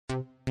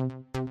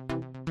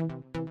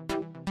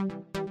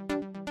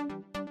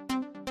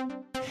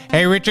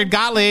Hey, Richard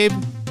Gottlieb.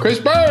 Chris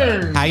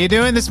Byrne. How you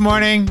doing this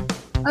morning?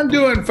 I'm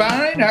doing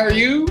fine. How are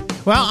you?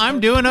 Well,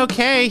 I'm doing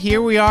okay.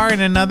 Here we are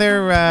in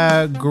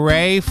another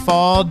gray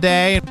fall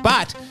day,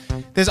 but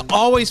there's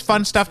always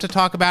fun stuff to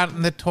talk about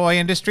in the toy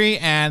industry,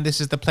 and this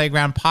is the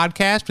Playground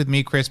Podcast with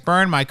me, Chris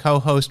Byrne, my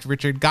co-host,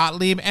 Richard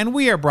Gottlieb, and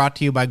we are brought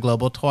to you by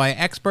Global Toy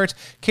Experts,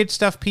 Kid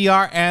Stuff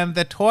PR, and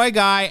The Toy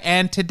Guy,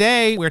 and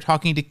today we're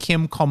talking to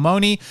Kim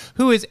Culmone,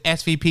 who is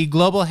SVP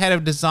Global Head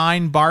of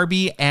Design,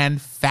 Barbie, and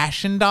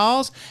Fashion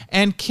Dolls.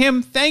 And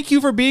Kim, thank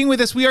you for being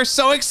with us. We are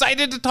so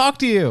excited to talk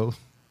to you.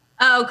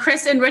 Oh,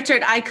 Chris and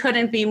Richard, I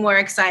couldn't be more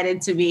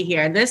excited to be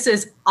here. This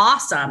is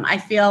awesome. I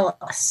feel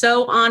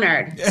so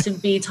honored to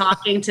be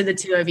talking to the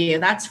two of you.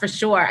 That's for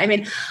sure. I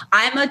mean,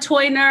 I'm a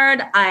toy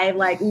nerd. I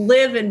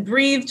live and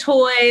breathe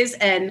toys,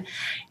 and,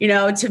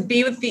 to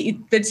be with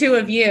the two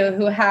of you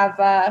who have,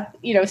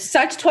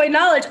 such toy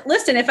knowledge.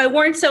 Listen, if I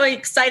weren't so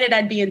excited,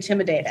 I'd be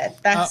intimidated.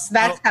 That's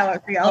how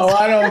it feels. Oh,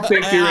 I don't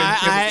think you're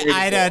intimidated.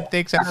 I don't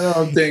think so. I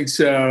don't think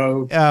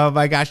so. Oh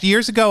my gosh.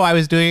 Years ago, I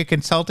was doing a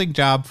consulting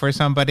job for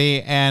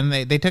somebody, and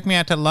they took me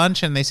out to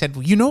lunch, and they said,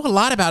 well, you know a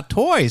lot about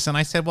toys. And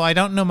I said, well, I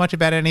don't know much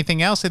about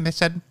anything else. And they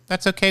said,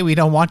 that's okay. We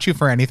don't want you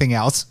for anything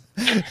else.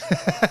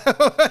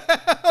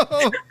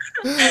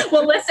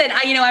 Well, listen,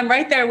 I'm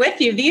right there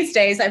with you these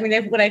days. I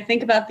mean, when I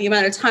think about the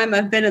amount of time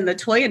I've been in the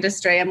toy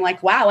industry, I'm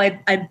like, wow,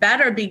 I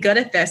better be good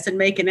at this and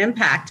make an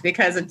impact,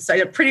 because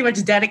I pretty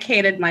much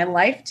dedicated my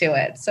life to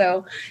it.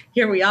 So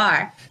here we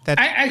are.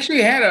 I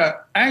actually had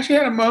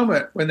a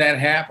moment when that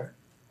happened,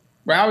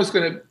 where I was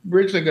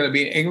originally going to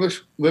be an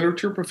English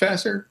literature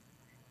professor.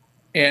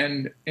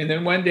 And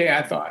then one day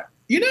I thought,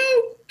 you're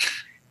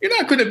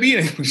not going to be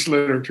an English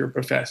literature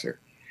professor.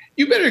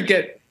 You better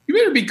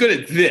be good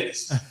at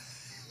this.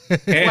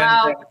 And,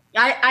 wow.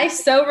 I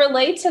so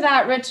relate to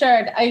that,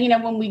 Richard.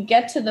 When we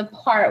get to the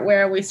part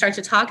where we start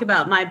to talk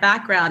about my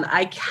background,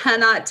 I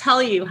cannot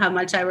tell you how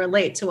much I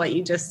relate to what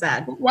you just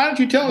said. Why don't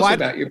you tell us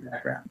about your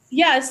background?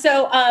 Yeah,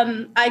 so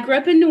I grew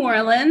up in New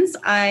Orleans.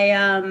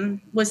 I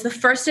was the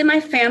first in my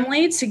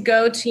family to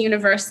go to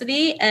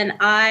university. And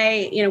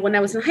when I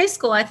was in high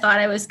school, I thought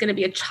I was going to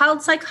be a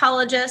child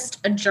psychologist,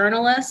 a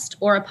journalist,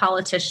 or a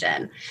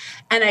politician.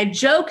 And I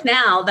joke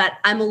now that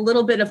I'm a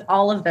little bit of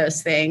all of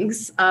those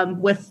things,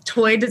 with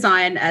toy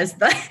design as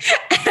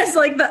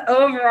the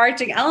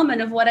overarching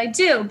element of what I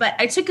do. But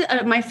I took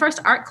my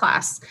first art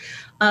class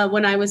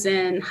when I was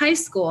in high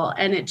school,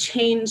 and it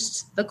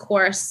changed the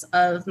course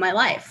of my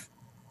life.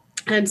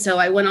 And so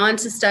I went on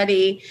to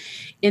study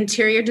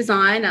interior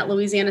design at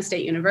Louisiana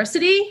State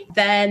University,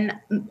 then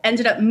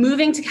ended up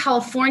moving to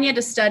California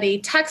to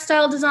study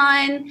textile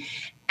design,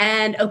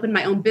 and opened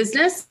my own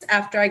business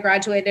after I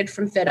graduated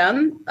from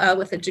FITM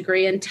with a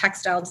degree in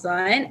textile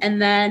design.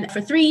 And then for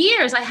 3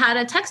 years, I had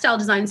a textile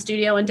design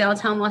studio in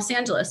downtown Los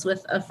Angeles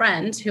with a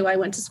friend who I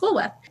went to school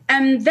with.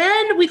 And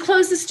then we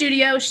closed the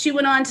studio. She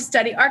went on to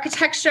study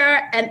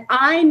architecture, and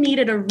I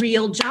needed a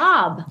real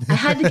job. I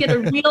had to get a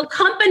real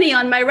company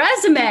on my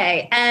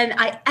resume. And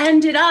I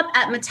ended up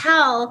at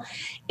Mattel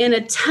in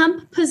a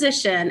temp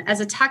position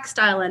as a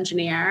textile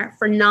engineer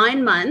for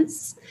 9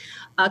 months.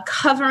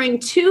 Covering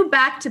 2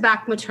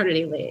 back-to-back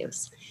maternity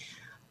leaves.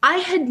 I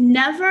had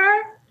never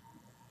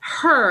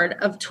heard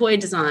of toy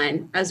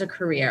design as a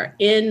career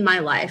in my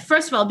life.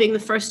 First of all, being the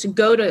first to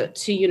go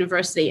to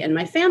university in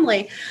my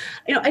family,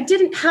 I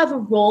didn't have a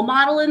role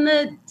model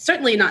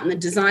certainly not in the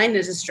design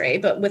industry,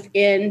 but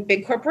within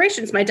big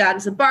corporations. My dad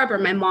was a barber.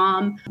 My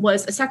mom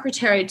was a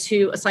secretary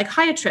to a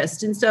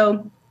psychiatrist. And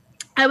so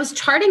I was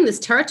charting this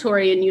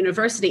territory in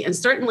university, and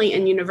certainly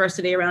in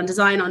university around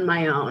design, on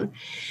my own.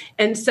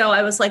 And so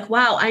I was like,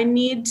 wow, I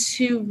need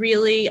to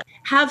really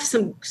have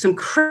some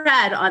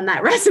cred on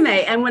that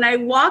resume. And when I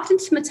walked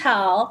into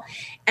Mattel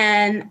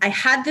and I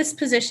had this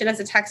position as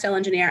a textile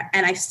engineer,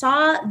 and I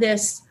saw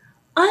this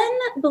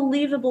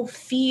unbelievable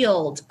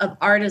field of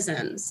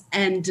artisans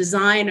and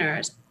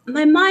designers,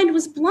 my mind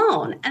was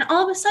blown. And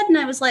all of a sudden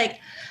I was like,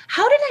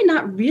 how did I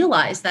not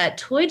realize that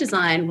toy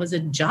design was a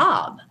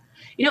job?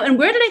 And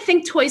where did I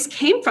think toys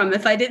came from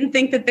if I didn't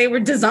think that they were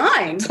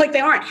designed? Like,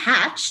 they aren't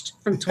hatched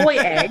from toy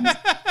eggs.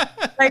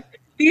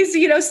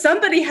 These,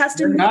 somebody has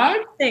to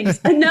make things.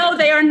 No,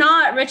 they are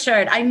not,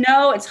 Richard. I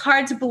know it's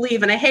hard to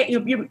believe, and I hate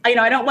you.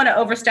 I don't want to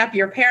overstep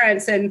your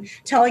parents in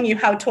telling you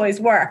how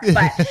toys work,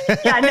 but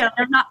yeah, no,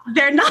 they're not.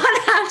 They're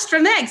not hatched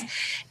from eggs.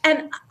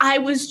 And I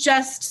was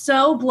just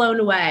so blown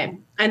away,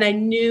 and I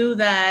knew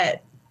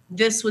that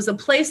this was a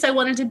place I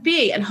wanted to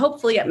be, and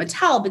hopefully at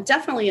Mattel, but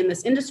definitely in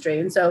this industry.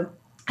 And so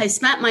I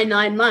spent my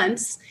 9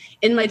 months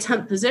in my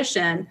temp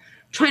position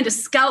trying to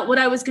scout what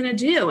I was going to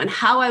do and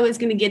how I was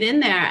going to get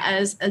in there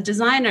as a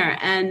designer.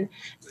 And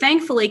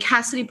thankfully,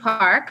 Cassidy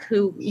Park,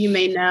 who you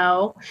may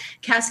know,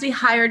 Cassidy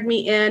hired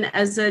me in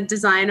as a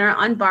designer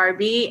on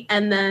Barbie.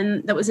 And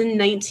then that was in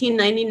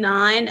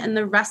 1999, and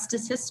the rest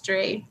is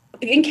history.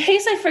 In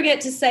case I forget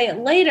to say it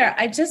later,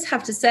 I just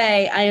have to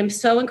say I am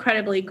so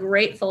incredibly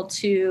grateful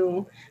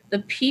to the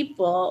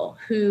people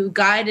who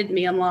guided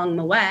me along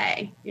the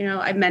way.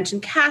 I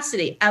mentioned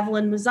Cassidy,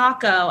 Evelyn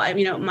Mazzocco.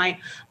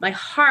 My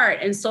heart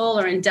and soul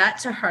are in debt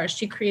to her.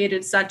 She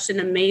created such an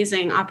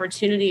amazing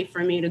opportunity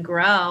for me to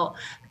grow.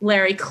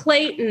 Larry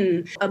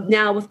Clayton,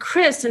 now with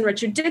Chris and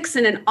Richard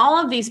Dixon, and all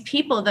of these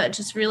people that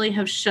just really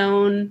have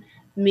shown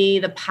me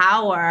the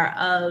power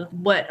of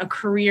what a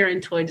career in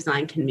toy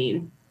design can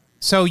mean.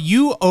 So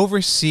you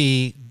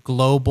oversee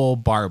Global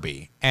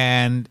Barbie,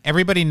 and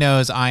everybody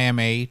knows I am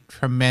a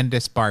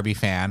tremendous Barbie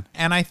fan.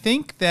 And I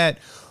think that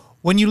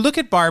when you look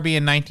at Barbie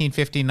in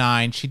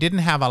 1959, she didn't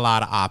have a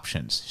lot of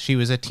options. She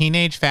was a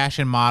teenage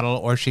fashion model,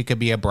 or she could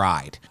be a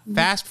bride.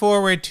 Fast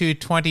forward to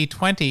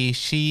 2020,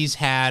 she's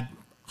had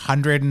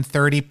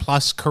 130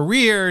 plus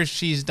careers.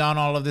 She's done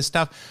all of this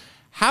stuff.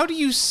 How do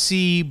you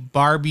see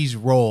Barbie's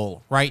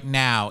role right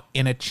now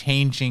in a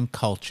changing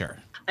culture?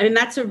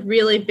 That's a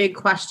really big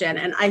question.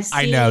 And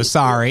I know,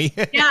 sorry.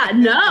 Yeah,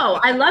 no,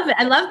 I love it.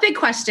 I love big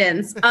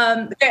questions.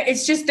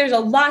 It's just, there's a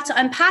lot to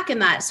unpack in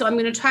that. So I'm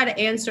going to try to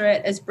answer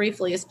it as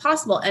briefly as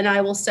possible. And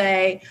I will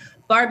say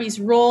Barbie's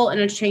role in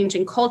a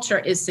changing culture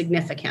is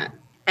significant.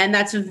 And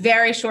that's a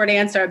very short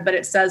answer, but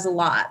it says a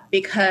lot,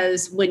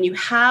 because when you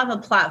have a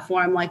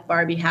platform like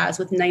Barbie has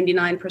with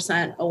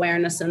 99%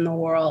 awareness in the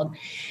world,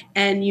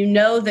 and you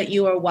know that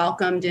you are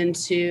welcomed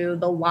into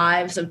the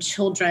lives of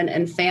children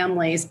and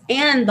families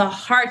and the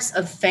hearts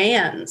of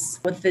fans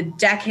with the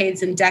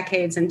decades and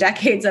decades and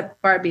decades that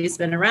Barbie's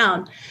been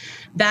around,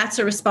 that's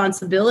a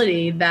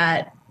responsibility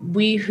that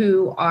we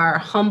who are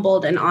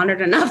humbled and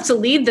honored enough to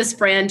lead this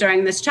brand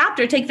during this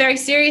chapter take very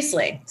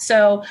seriously.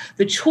 So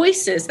the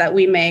choices that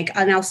we make,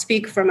 and I'll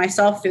speak for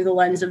myself through the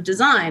lens of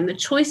design, the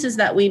choices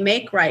that we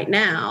make right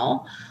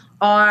now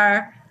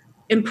are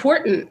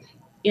important,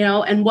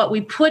 and what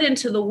we put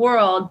into the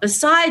world,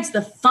 besides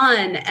the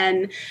fun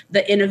and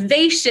the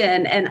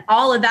innovation and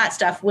all of that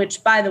stuff,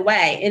 which, by the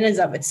way, in and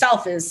of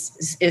itself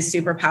is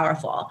super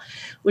powerful.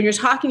 When you're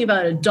talking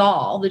about a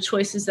doll, the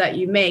choices that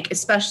you make,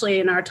 especially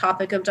in our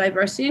topic of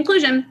diversity and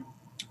inclusion,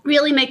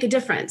 really make a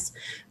difference.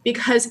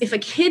 Because if a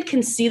kid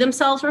can see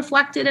themselves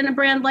reflected in a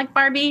brand like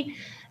Barbie,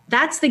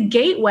 that's the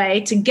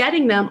gateway to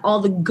getting them all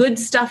the good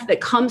stuff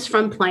that comes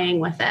from playing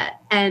with it.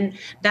 And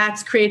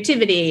that's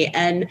creativity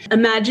and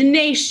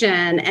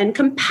imagination and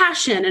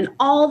compassion and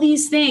all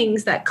these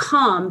things that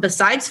come,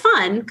 besides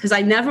fun, because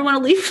I never want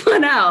to leave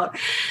fun out,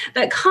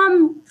 that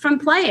come from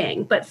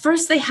playing. But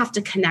first they have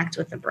to connect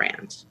with the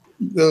brand.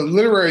 The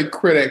literary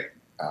critic,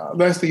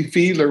 Leslie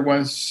Fiedler,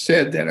 once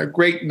said that a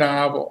great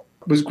novel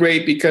was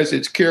great because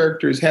its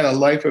characters had a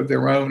life of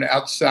their own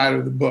outside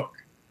of the book.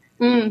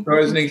 So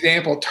as an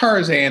example,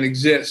 Tarzan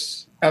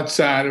exists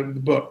outside of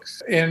the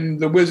books, and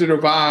The Wizard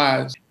of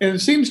Oz. And it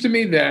seems to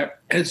me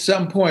that at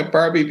some point,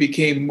 Barbie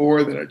became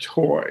more than a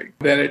toy,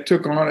 that it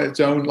took on its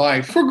own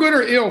life, for good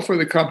or ill for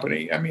the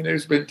company.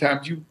 There's been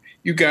times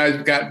you guys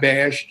have got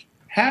bashed.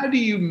 How do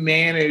you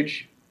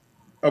manage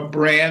a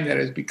brand that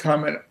has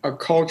become a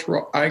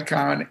cultural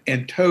icon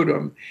and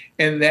totem,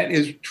 and that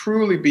is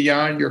truly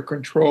beyond your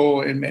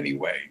control in many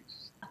ways?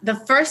 The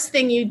first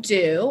thing you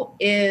do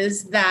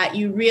is that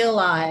you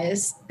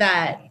realize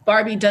that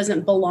Barbie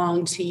doesn't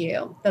belong to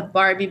you, that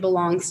Barbie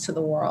belongs to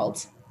the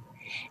world.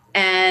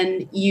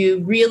 And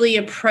you really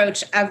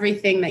approach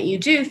everything that you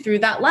do through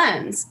that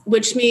lens,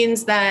 which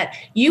means that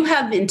you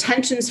have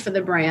intentions for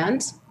the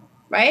brand,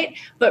 right?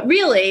 But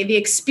really, the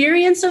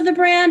experience of the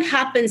brand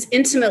happens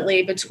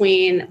intimately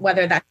between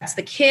whether that's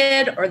the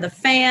kid or the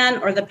fan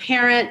or the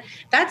parent.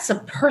 That's a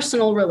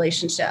personal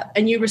relationship,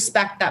 and you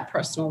respect that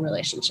personal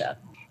relationship.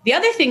 The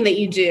other thing that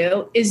you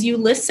do is you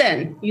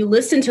listen. You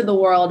listen to the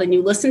world, and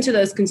you listen to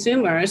those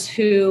consumers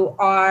who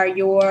are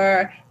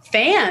your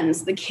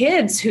fans, the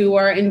kids who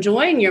are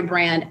enjoying your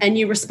brand, and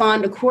you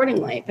respond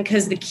accordingly.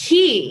 Because the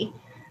key,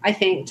 I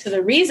think, to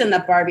the reason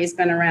that Barbie's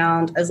been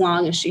around as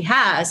long as she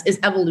has is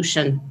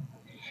evolution.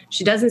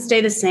 She doesn't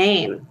stay the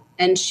same.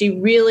 And she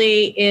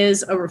really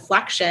is a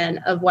reflection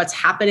of what's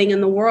happening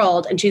in the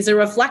world. And she's a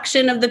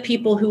reflection of the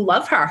people who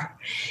love her.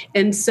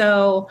 And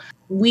so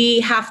we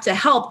have to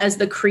help, as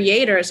the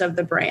creators of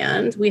the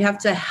brand, we have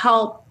to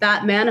help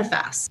that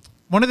manifest.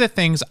 One of the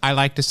things I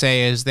like to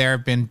say is there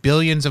have been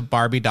billions of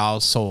Barbie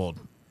dolls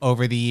sold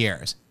over the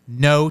years.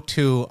 No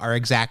two are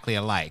exactly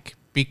alike,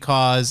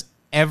 because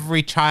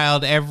every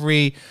child,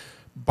 every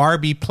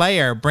Barbie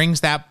player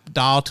brings that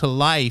doll to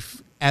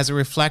life as a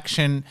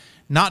reflection,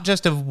 not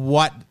just of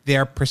what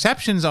their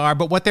perceptions are,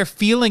 but what they're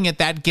feeling at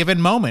that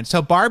given moment.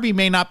 So Barbie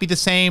may not be the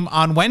same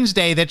on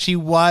Wednesday that she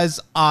was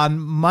on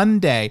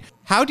Monday.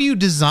 How do you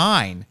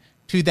design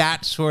to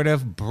that sort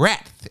of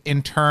breadth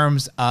in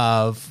terms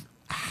of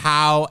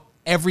how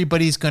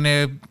everybody's going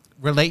to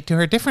relate to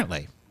her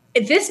differently?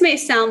 This may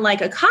sound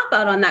like a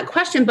cop-out on that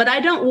question, but I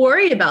don't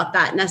worry about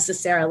that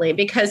necessarily,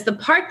 because the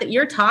part that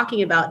you're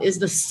talking about is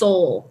the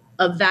soul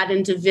of that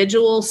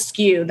individual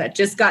SKU that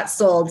just got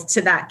sold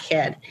to that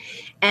kid.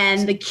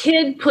 And the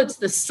kid puts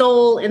the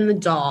soul in the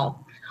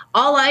doll.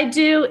 All I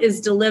do is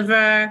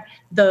deliver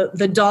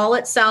the doll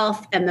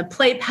itself and the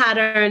play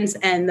patterns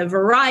and the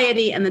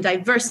variety and the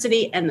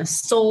diversity, and the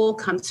soul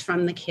comes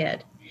from the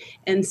kid.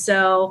 And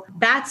so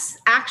that's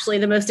actually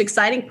the most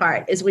exciting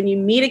part, is when you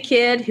meet a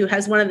kid who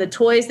has one of the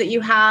toys that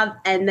you have,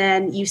 and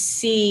then you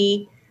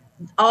see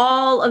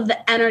all of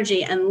the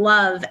energy and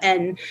love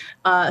and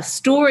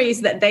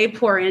stories that they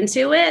pour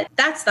into it.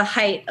 That's the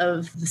height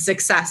of the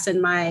success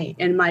in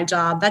my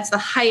job. That's the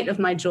height of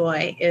my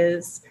joy,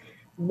 is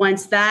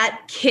once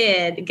that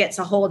kid gets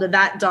a hold of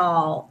that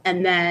doll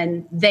and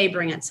then they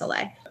bring it to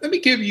life. Let me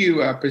give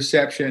you a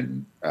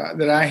perception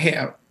that I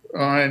have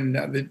on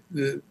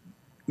the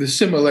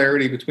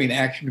similarity between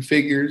action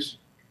figures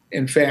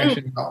and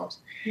fashion dolls.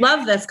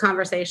 Love this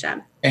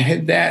conversation.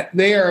 And that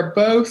they are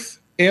both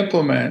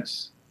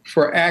implements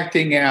for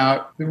acting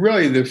out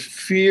really the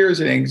fears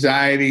and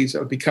anxieties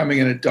of becoming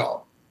an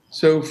adult.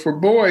 So for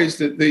boys,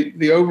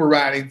 the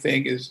overriding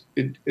thing is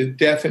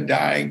death and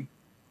dying.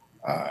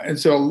 And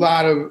so a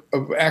lot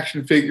of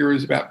action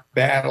figures about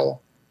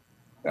battle,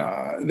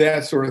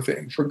 that sort of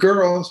thing. For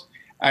girls,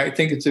 I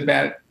think it's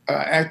about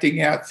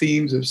acting out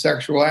themes of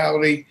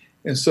sexuality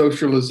and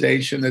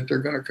socialization that they're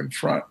going to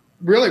confront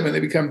really when they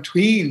become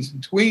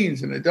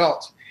tweens and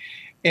adults.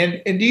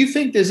 And do you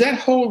think, does that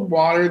hold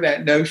water,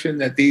 that notion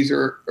that these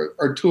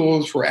are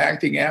tools for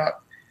acting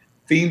out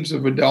themes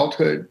of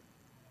adulthood?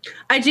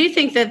 I do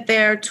think that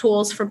they're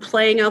tools for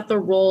playing out the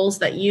roles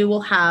that you will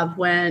have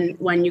when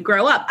you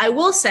grow up. I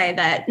will say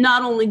that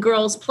not only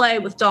girls play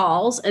with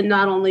dolls and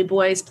not only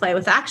boys play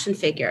with action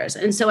figures.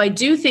 And so I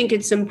do think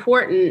it's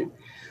important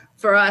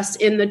for us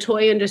in the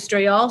toy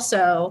industry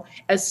also,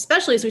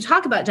 especially as we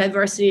talk about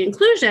diversity and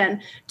inclusion,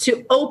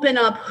 to open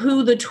up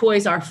who the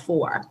toys are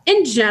for.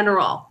 In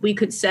general, we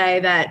could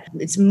say that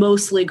it's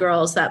mostly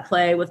girls that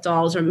play with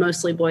dolls or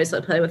mostly boys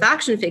that play with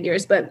action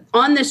figures. But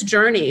on this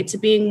journey to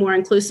being more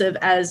inclusive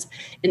as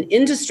an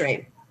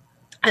industry,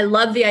 I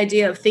love the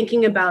idea of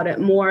thinking about it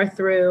more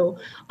through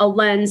a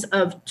lens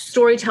of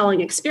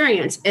storytelling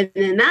experience. And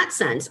in that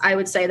sense, I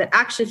would say that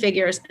action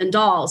figures and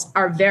dolls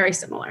are very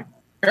similar.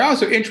 They're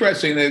also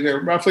interesting that they're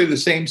roughly the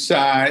same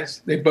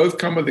size. They both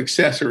come with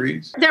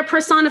accessories. They're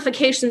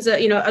personifications that,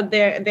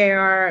 they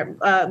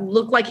are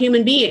look like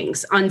human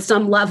beings on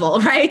some level,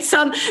 right?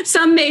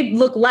 Some may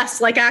look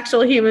less like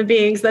actual human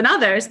beings than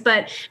others,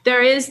 but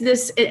there is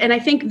this, and I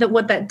think that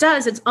what that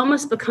does, it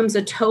almost becomes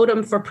a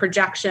totem for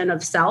projection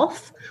of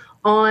self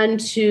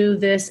onto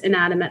this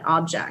inanimate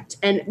object.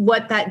 And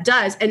what that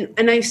does, and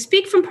I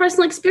speak from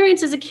personal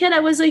experience. As a kid, I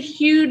was a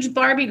huge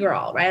Barbie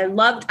girl, right?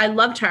 I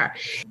loved her.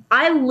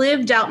 I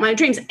lived out my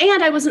dreams,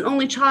 and I was an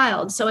only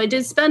child. So I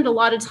did spend a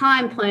lot of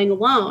time playing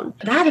alone.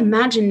 That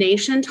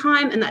imagination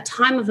time and that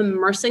time of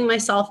immersing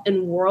myself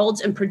in worlds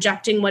and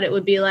projecting what it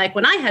would be like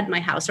when I had my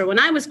house or when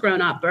I was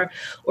grown up,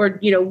 or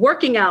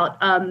working out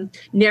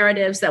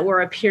narratives that were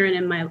appearing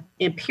in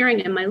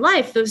my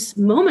life, those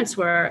moments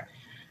were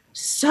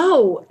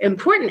so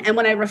important. And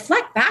when I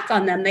reflect back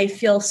on them, they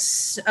feel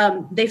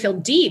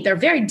deep. They're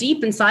very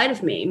deep inside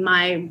of me,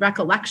 my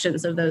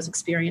recollections of those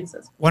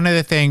experiences. One of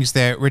the things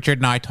that Richard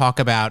and I talk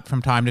about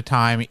from time to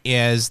time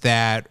is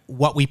that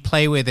what we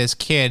play with as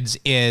kids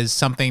is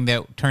something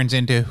that turns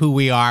into who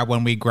we are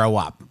when we grow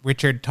up.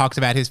 Richard talks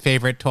about his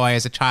favorite toy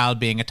as a child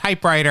being a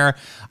typewriter.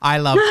 I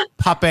love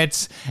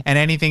puppets and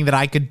anything that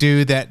I could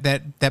do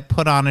that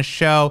put on a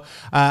show.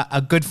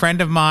 A good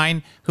friend of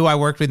mine who I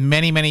worked with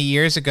many, many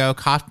years ago,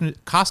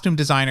 costume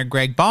designer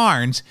Greg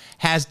Barnes,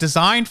 has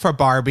designed for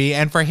Barbie,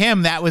 and for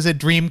him, that was a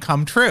dream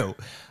come true.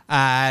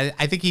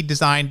 I think he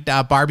designed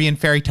Barbie and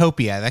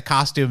Fairytopia,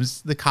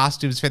 the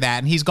costumes for that,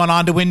 and he's gone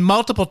on to win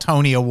multiple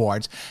Tony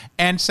Awards.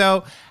 And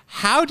so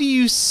how do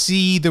you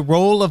see the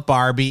role of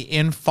Barbie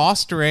in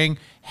fostering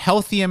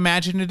healthy,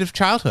 imaginative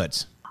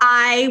childhoods?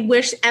 I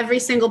wish every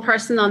single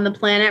person on the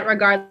planet,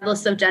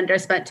 regardless of gender,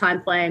 spent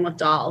time playing with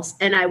dolls,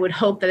 and I would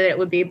hope that it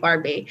would be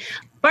Barbie.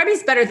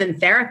 Barbie's better than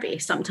therapy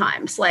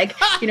sometimes. Like,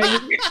 you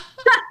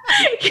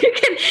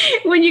can,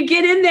 when you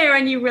get in there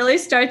and you really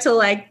start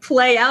to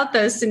play out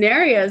those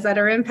scenarios that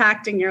are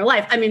impacting your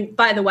life. I mean,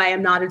 by the way,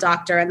 I'm not a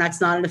doctor and that's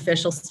not an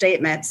official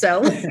statement.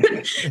 So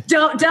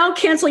don't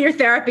cancel your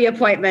therapy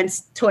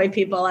appointments, toy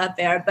people out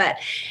there. But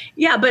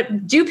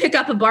do pick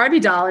up a Barbie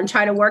doll and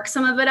try to work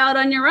some of it out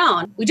on your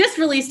own. We just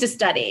released a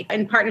study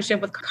in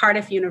partnership with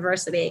Cardiff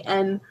University,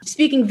 and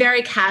speaking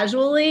very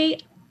casually,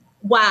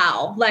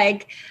 wow,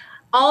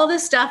 all the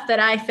stuff that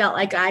I felt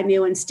like I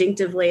knew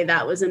instinctively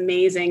that was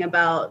amazing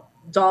about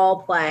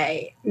doll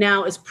play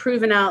now is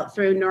proven out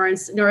through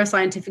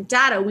neuroscientific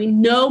data. We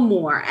know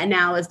more, and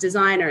now as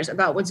designers,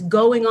 about what's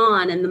going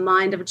on in the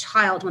mind of a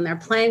child when they're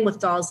playing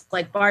with dolls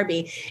like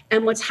Barbie.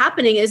 And what's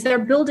happening is they're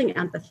building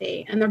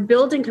empathy and they're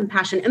building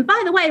compassion. And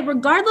by the way,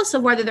 regardless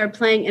of whether they're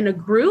playing in a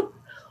group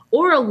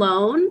or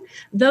alone,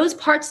 those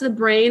parts of the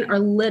brain are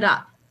lit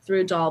up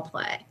through doll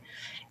play.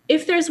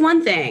 If there's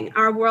one thing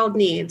our world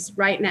needs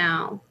right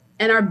now,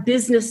 and our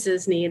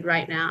businesses need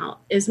right now,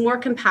 is more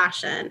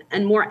compassion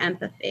and more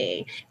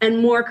empathy and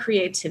more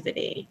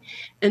creativity.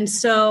 And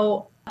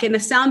so in a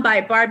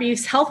soundbite,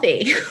 Barbie's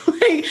healthy.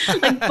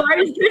 like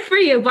Barbie's good for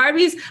you.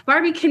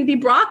 Barbie can be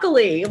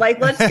broccoli. Like,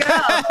 let's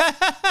go.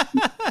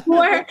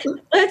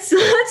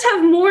 Let's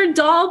have more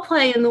doll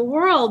play in the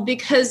world,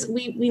 because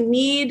we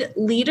need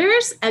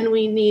leaders and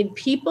we need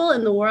people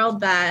in the world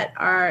that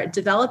are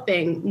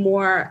developing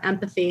more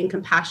empathy and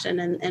compassion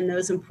and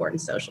those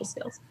important social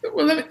skills.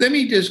 Well, let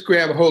me just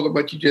grab a hold of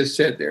what you just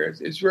said there.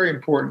 It's very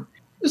important.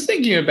 I was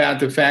thinking about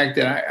the fact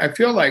that I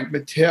feel like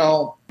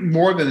Mattel,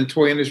 more than the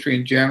toy industry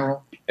in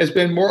general, has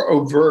been more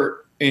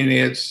overt in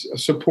its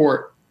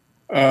support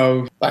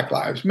of Black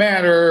Lives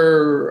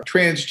Matter,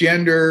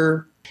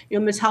 transgender.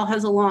 Mattel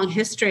has a long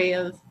history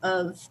of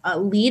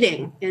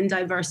leading in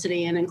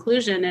diversity and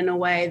inclusion in a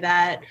way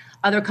that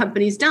other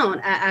companies don't,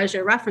 as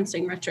you're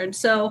referencing, Richard.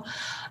 So,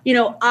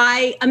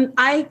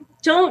 I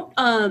don't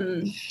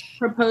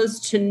propose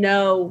to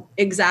know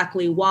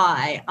exactly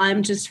why.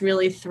 I'm just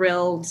really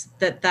thrilled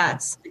that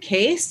that's the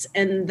case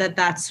and that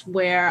that's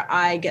where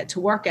I get to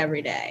work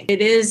every day.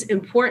 It is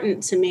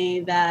important to me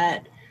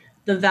that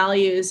the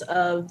values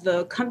of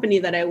the company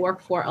that I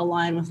work for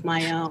align with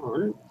my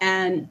own.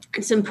 And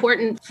it's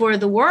important for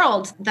the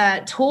world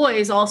that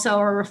toys also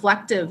are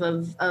reflective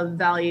of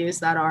values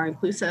that are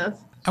inclusive.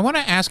 I want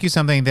to ask you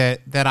something that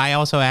I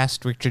also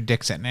asked Richard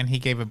Dixon, and he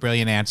gave a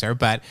brilliant answer.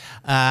 But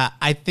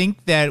I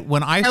think that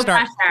when I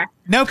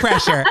no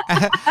pressure,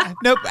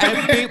 no. But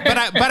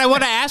I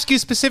want to ask you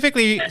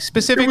specifically. It was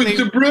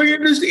the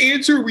brilliantest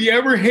answer we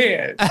ever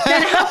had.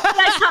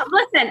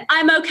 Listen,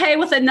 I'm okay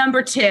with a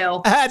number 2.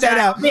 No.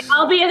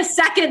 I'll be a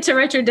second to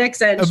Richard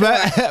Dixon.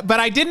 Sure. But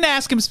I didn't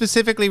ask him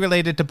specifically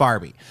related to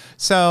Barbie.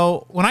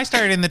 So when I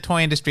started in the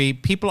toy industry,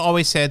 people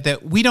always said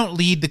that we don't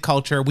lead the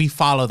culture, we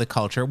follow the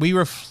culture, we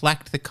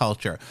reflect the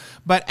culture.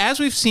 But as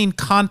we've seen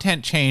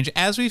content change,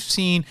 as we've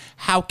seen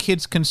how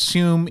kids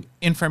consume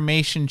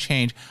information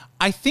change,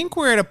 I think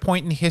we're at a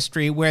point in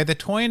history where the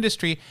toy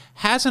industry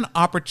has an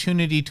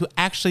opportunity to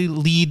actually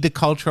lead the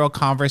cultural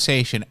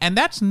conversation. And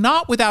that's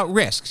not without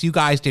risks. You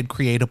guys did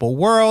Creatable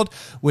World,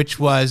 which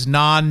was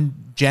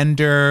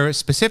non-gender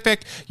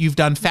specific. You've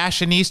done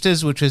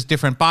Fashionistas, which was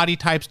different body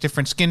types,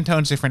 different skin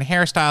tones, different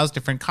hairstyles,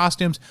 different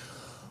costumes.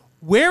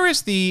 Where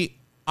is the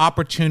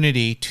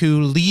opportunity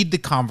to lead the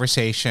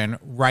conversation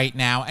right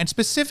now? And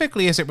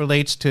specifically as it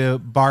relates to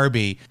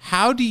Barbie,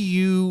 how do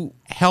you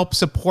help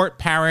support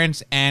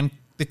parents and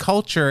the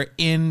culture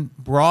in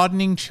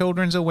broadening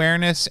children's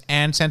awareness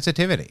and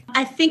sensitivity?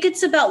 I think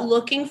it's about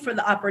looking for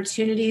the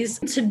opportunities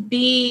to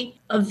be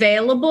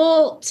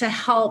available to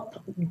help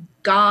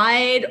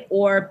guide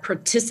or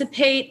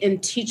participate in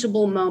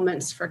teachable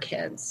moments for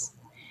kids.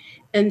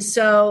 And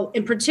so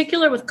in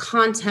particular with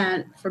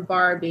content for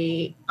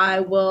Barbie, I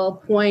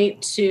will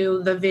point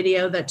to the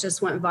video that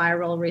just went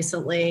viral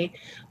recently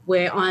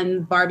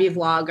on Barbie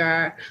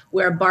Vlogger,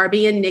 where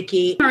Barbie and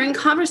Nikki are in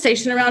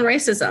conversation around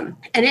racism.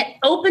 And it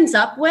opens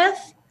up with,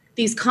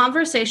 these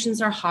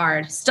conversations are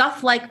hard.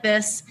 Stuff like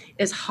this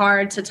is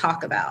hard to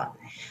talk about.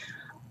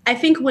 I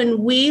think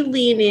when we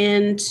lean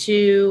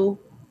into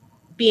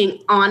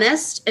being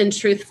honest and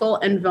truthful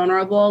and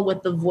vulnerable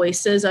with the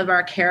voices of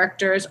our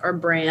characters or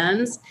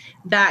brands,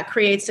 that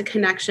creates a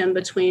connection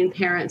between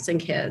parents and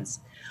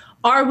kids.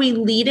 Are we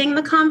leading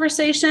the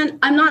conversation?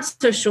 I'm not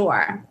so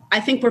sure.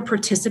 I think we're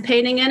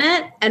participating in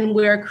it, and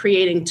we're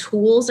creating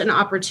tools and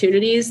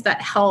opportunities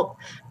that help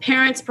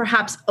parents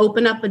perhaps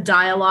open up a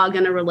dialogue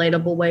in a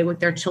relatable way with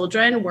their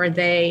children where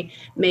they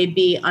may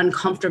be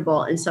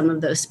uncomfortable in some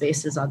of those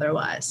spaces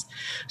otherwise.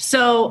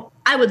 So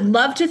I would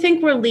love to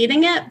think we're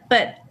leading it,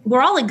 but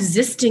we're all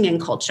existing in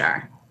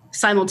culture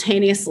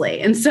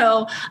simultaneously. And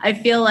so I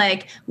feel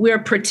like we're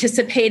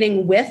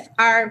participating with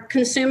our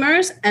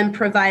consumers and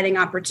providing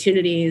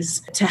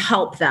opportunities to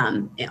help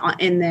them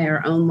in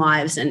their own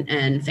lives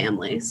and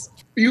families.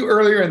 You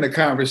earlier in the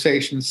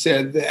conversation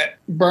said that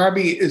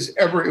Barbie is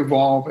ever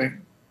evolving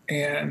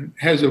and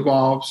has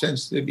evolved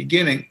since the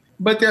beginning.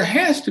 But there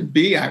has to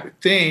be, I would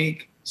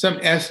think, some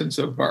essence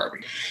of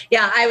Barbie.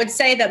 Yeah, I would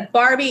say that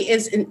Barbie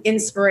is an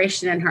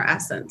inspiration in her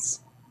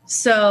essence.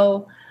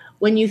 So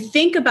when you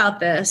think about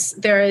this,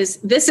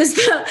 this is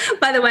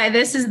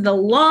the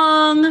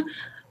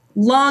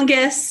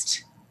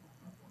longest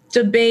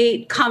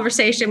debate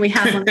conversation we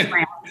have on the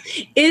planet.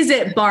 Is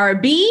it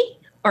Barbie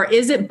or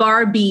is it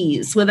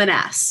Barbies with an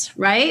S,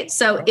 right?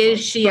 So is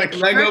she like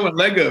Lego and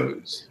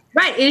Legos?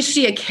 Right. Is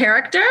she a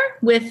character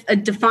with a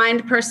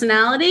defined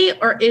personality,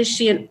 or is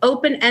she an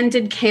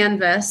open-ended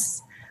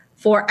canvas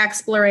for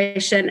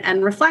exploration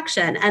and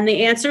reflection? And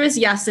the answer is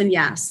yes and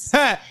yes.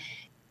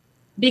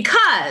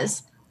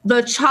 Because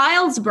the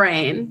child's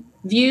brain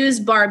views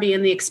Barbie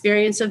and the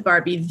experience of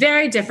Barbie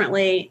very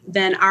differently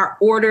than our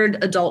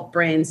ordered adult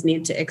brains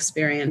need to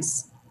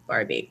experience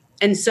Barbie.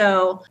 And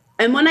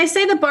when I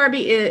say that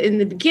Barbie in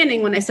the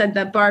beginning, when I said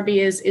that Barbie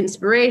is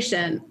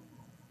inspiration,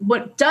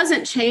 what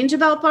doesn't change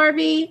about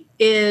Barbie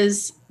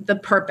is the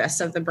purpose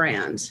of the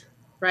brand,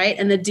 right?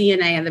 And the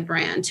DNA of the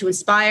brand to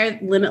inspire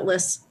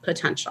limitless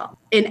potential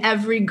in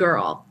every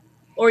girl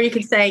Or you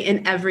could say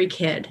in every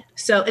kid.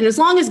 So, and as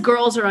long as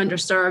girls are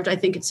underserved, I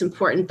think it's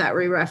important that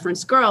we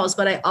reference girls,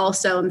 but I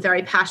also am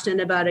very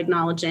passionate about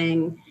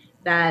acknowledging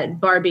that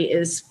Barbie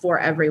is for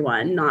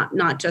everyone,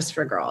 not just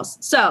for girls.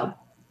 So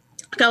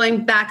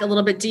going back a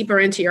little bit deeper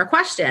into your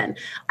question,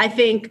 I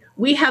think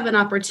we have an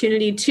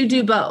opportunity to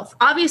do both.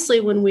 Obviously,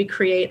 when we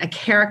create a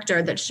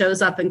character that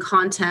shows up in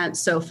content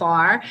so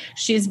far,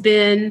 she's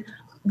been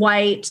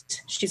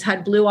white, she's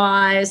had blue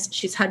eyes,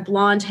 she's had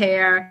blonde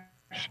hair,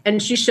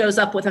 and she shows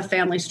up with a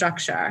family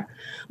structure.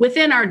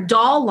 Within our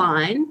doll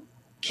line,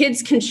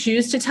 kids can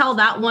choose to tell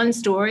that one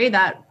story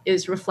that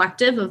is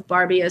reflective of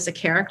Barbie as a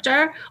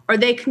character, or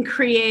they can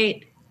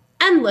create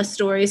endless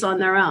stories on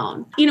their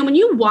own. You know, when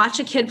you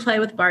watch a kid play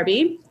with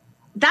Barbie,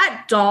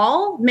 that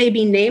doll may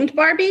be named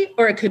Barbie,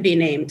 or it could be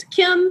named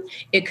Kim,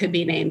 it could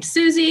be named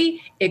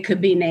Susie, it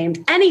could be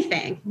named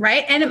anything,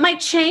 right? And it might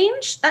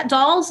change. That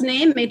doll's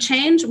name may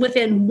change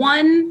within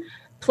one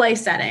play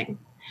setting.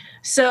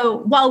 So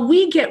while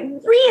we get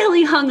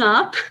really hung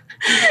up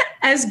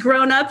as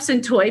grown-ups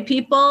and toy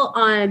people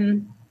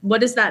on what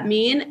does that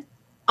mean,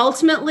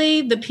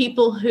 ultimately the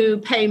people who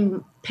pay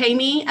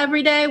me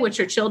every day, which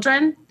are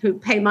children who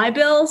pay my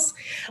bills,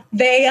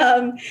 they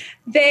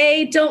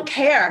don't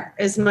care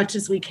as much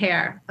as we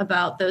care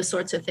about those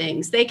sorts of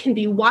things. They can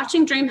be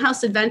watching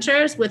Dreamhouse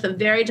Adventures with a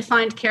very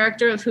defined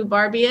character of who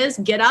Barbie is,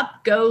 get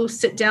up, go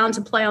sit down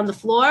to play on the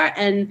floor,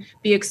 and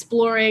be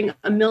exploring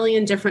a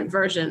million different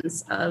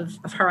versions of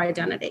her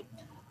identity.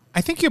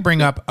 I think you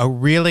bring up a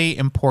really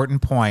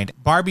important point.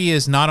 Barbie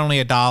is not only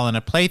a doll and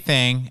a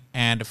plaything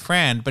and a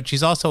friend, but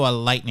she's also a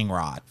lightning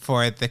rod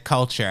for the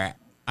culture.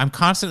 I'm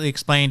constantly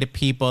explaining to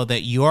people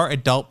that your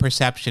adult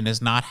perception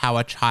is not how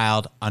a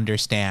child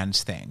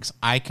understands things.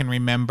 I can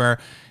remember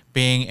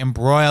being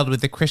embroiled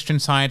with the Christian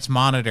Science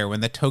Monitor when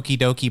the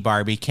Tokidoki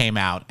Barbie came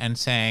out and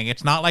saying,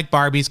 it's not like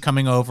Barbie's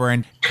coming over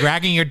and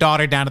dragging your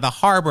daughter down to the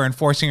harbor and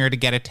forcing her to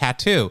get a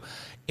tattoo.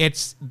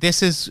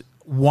 This is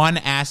one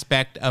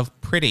aspect of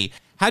pretty.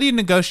 How do you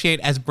negotiate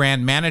as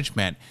brand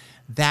management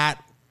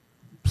that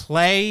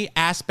play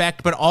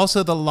aspect, but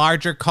also the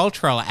larger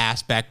cultural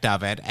aspect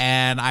of it?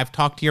 And I've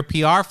talked to your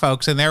PR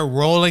folks and they're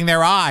rolling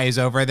their eyes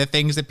over the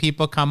things that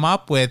people come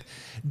up with.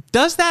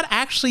 Does that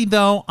actually,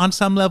 though, on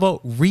some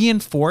level,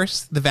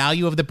 reinforce the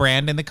value of the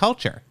brand in the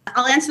culture?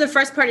 I'll answer the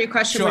first part of your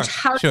question, Sure, which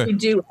how sure. do we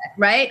do it,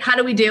 right? How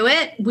do we do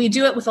it? We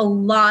do it with a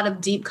lot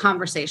of deep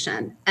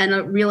conversation and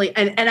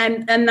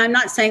I'm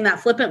not saying that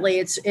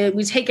flippantly.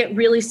 We take it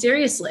really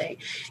seriously.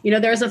 You know,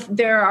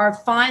 there are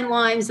fine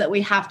lines that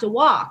we have to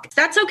walk.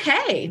 That's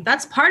okay.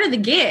 That's part of the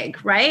gig,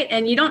 right?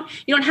 And you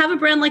don't have a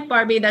brand like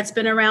Barbie that's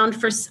been around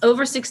for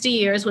over 60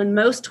 years when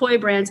most toy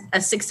brands, a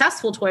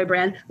successful toy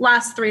brand,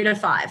 lasts 3 to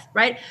 5,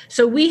 right?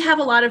 So we have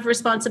a lot of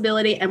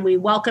responsibility and we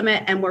welcome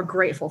it and we're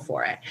grateful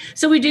for it.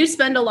 So we do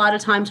spend a lot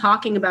of time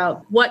talking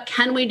about what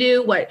can we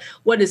do,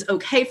 what is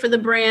okay for the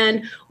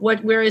brand,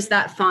 where is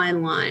that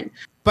fine line.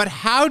 But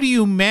how do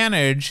you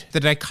manage the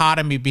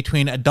dichotomy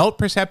between adult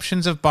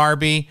perceptions of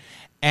Barbie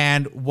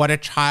and what a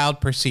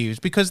child perceives?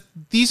 Because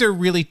these are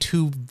really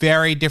two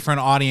very different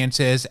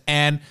audiences.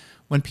 And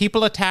when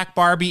people attack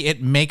Barbie,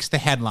 it makes the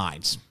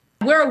headlines.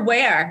 We're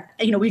aware,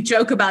 we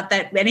joke about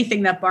that.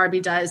 Anything that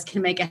Barbie does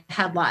can make a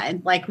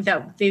headline. Like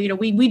that,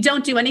 we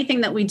don't do anything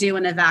that we do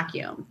in a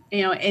vacuum.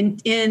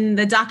 In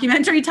the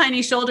documentary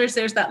Tiny Shoulders,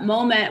 there's that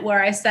moment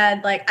where I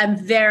said, like, I'm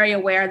very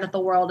aware that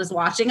the world is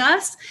watching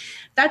us.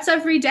 That's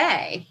every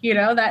day.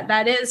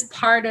 That is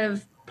part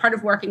of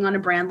working on a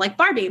brand like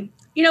Barbie.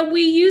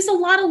 We use a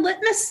lot of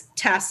litmus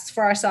tests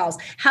for ourselves.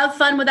 Have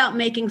fun without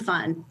making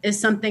fun is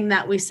something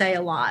that we say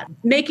a lot.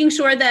 Making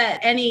sure that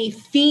any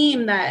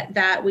theme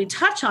that we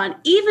touch on,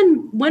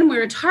 even when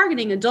we're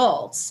targeting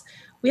adults,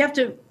 we have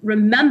to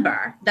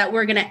remember that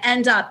we're going to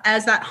end up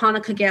as that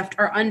Hanukkah gift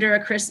or under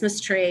a Christmas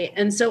tree.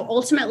 And so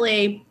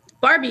ultimately,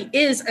 Barbie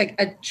is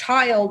a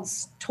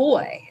child's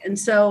toy. And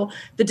so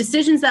the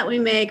decisions that we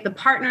make, the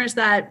partners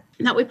that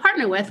we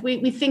partner with,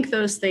 we think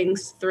those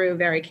things through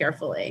very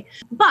carefully.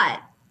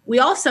 But we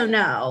also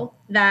know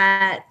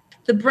that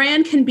the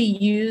brand can be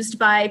used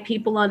by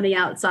people on the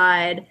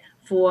outside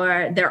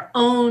for their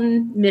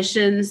own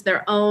missions,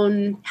 their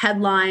own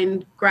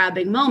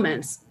headline-grabbing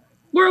moments.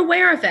 We're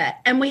aware of it,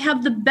 and we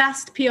have the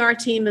best PR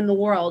team in the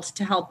world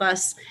to help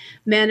us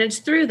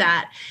manage through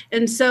that.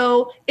 And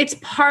so it's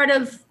part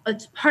of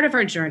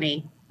our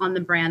journey on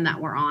the brand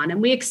that we're on,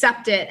 and we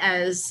accept it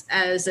as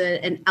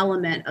an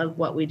element of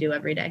what we do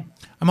every day.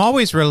 I'm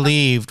always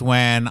relieved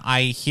when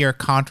I hear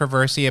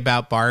controversy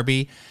about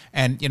Barbie,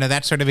 and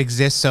that sort of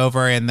exists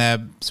over in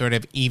the sort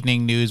of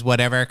evening news,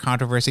 whatever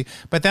controversy.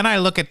 But then I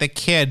look at the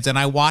kids and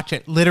I watch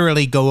it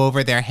literally go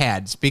over their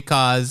heads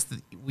because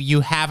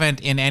you haven't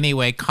in any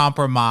way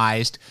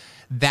compromised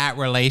that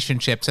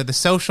relationship. So the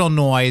social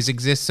noise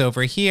exists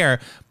over here,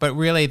 but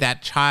really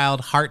that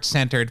child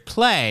heart-centered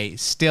play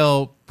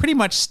still pretty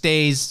much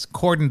stays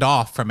cordoned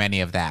off from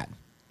any of that.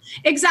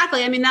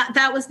 Exactly. I mean,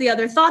 that was the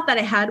other thought that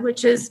I had,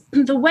 which is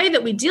the way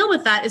that we deal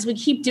with that is we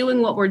keep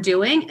doing what we're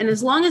doing. And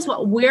as long as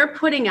what we're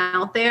putting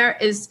out there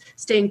is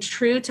staying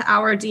true to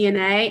our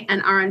DNA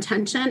and our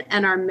intention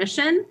and our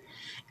mission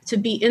to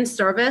be in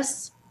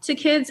service to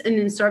kids and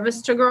in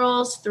service to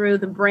girls through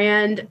the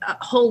brand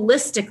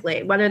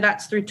holistically, whether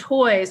that's through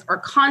toys or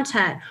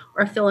content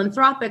or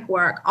philanthropic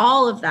work,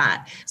 all of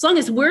that. As long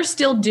as we're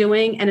still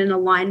doing and in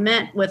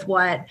alignment with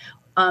what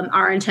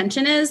our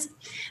intention is,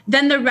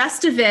 then the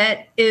rest of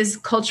it is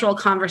cultural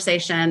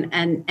conversation.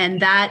 And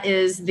that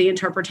is the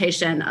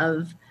interpretation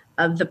of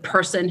the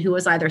person who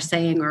is either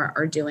saying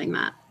or doing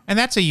that. And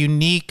that's a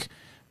unique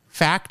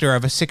factor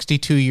of a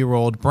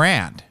 62-year-old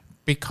brand,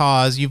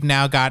 because you've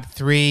now got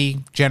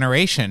 3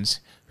 generations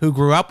who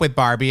grew up with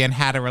Barbie and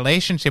had a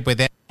relationship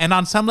with it, and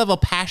on some level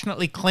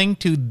passionately cling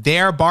to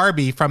their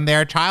Barbie from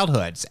their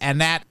childhoods.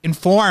 And that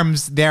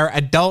informs their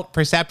adult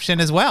perception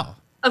as well.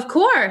 Of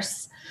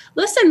course.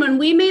 Listen, when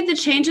we made the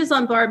changes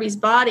on Barbie's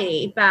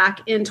body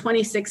back in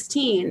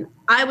 2016,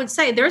 I would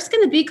say there's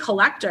going to be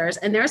collectors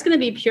and there's going to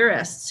be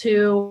purists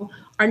who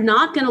are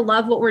not going to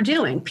love what we're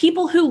doing.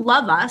 People who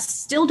love us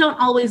still don't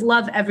always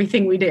love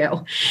everything we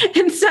do.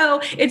 And so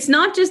it's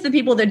not just the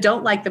people that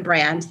don't like the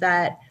brand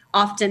that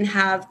often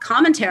have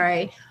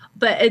commentary,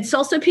 but it's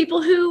also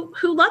people who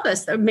love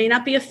us. They may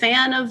not be a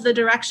fan of the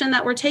direction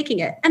that we're taking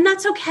it. And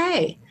that's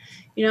okay.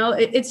 You know,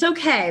 it's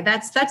okay.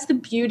 That's the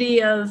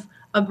beauty of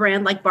a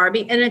brand like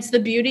Barbie. And it's the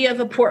beauty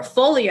of a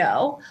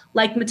portfolio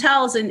like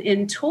Mattel's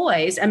in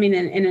toys. I mean,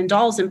 and in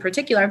dolls in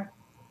particular.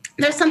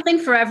 There's something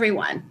for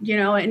everyone, you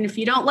know, and if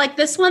you don't like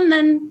this one,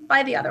 then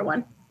buy the other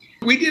one.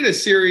 We did a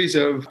series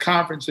of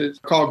conferences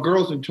called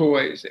Girls and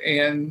Toys,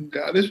 and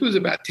this was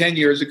about 10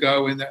 years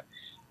ago. And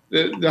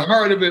the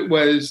heart of it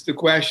was the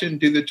question,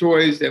 do the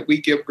toys that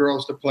we give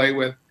girls to play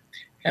with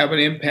have an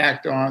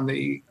impact on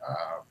the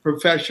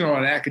professional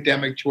and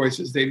academic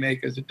choices they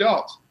make as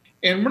adults?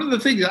 And one of the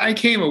things that I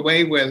came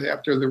away with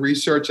after the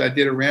research I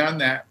did around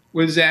that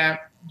was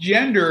that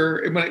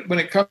gender, when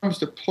it comes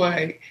to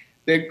play,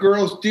 that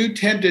girls do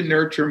tend to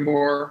nurture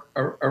more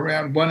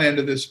around one end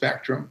of the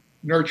spectrum,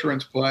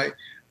 nurturance play.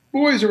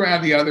 Boys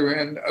around the other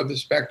end of the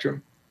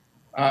spectrum,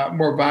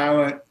 more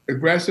violent,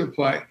 aggressive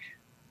play.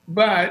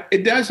 But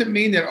it doesn't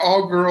mean that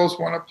all girls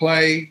want to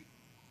play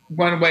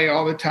one way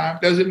all the time.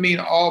 Doesn't mean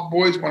all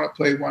boys want to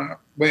play one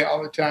way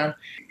all the time.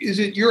 Is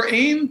it your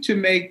aim to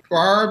make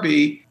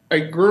Barbie a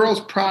girl's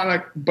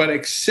product but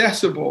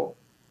accessible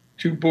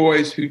to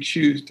boys who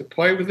choose to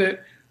play with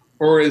it?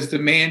 Or is the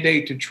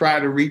mandate to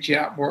try to reach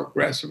out more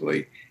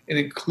aggressively and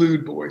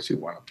include boys who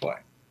want to play?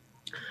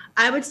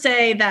 I would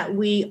say that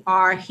we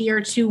are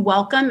here to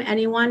welcome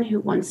anyone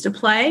who wants to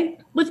play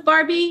with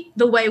Barbie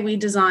the way we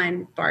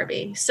design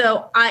Barbie.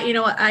 So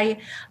I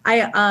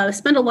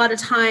spend a lot of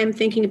time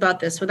thinking about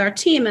this with our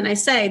team, and I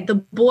say the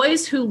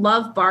boys who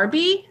love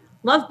Barbie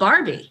love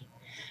Barbie.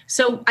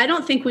 So I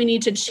don't think we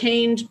need to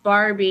change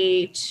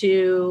Barbie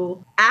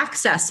to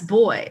access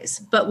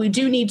boys, but we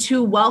do need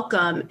to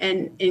welcome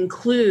and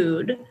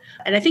include,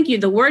 and I think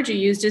the word you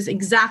used is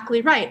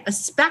exactly right, a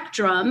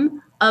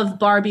spectrum of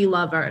Barbie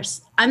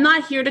lovers. I'm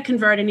not here to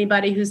convert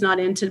anybody who's not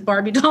into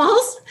Barbie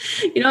dolls.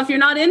 You know, if you're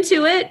not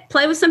into it,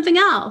 play with something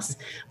else.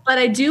 But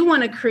I do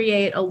want to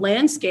create a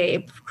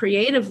landscape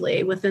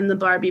creatively within the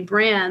Barbie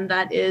brand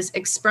that is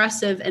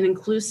expressive and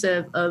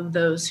inclusive of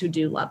those who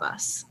do love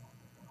us.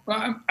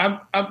 Well,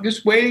 I'm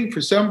just waiting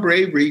for some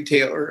brave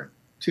retailer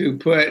to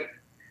put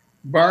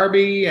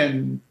Barbie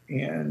and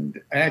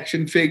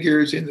action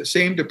figures in the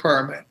same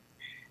department.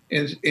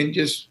 And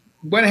just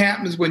what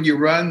happens when you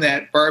run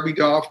that Barbie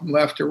doll from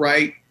left to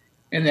right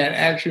and that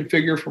action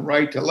figure from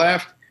right to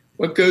left?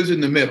 What goes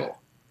in the middle?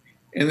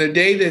 And the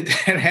day that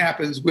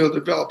happens, we'll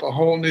develop a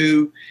whole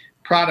new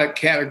product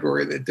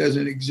category that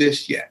doesn't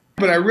exist yet.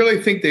 But I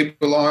really think they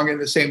belong in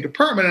the same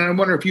department. And I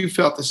wonder if you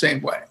felt the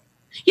same way.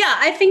 Yeah,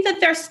 I think that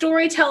they're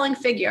storytelling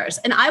figures.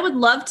 And I would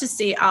love to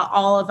see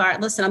all of our,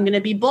 listen, I'm going to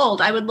be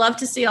bold. I would love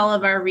to see all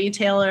of our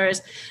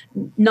retailers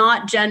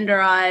not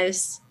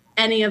genderize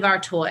any of our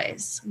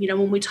toys. You know,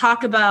 when we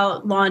talk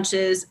about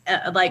launches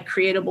like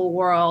Creatable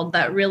World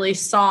that really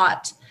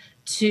sought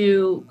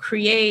to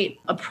create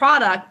a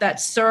product that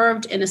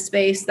served in a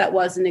space that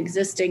wasn't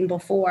existing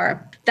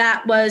before.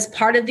 That was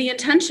part of the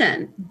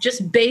intention,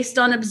 just based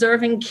on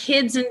observing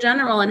kids in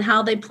general and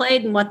how they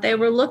played and what they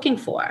were looking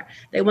for.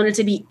 They wanted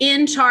to be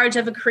in charge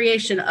of a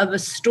creation of a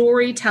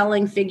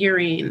storytelling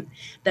figurine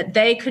that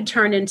they could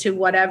turn into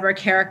whatever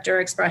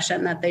character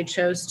expression that they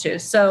chose to.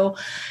 So,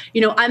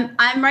 you know,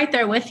 I'm right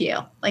there with you.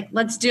 Like,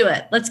 let's do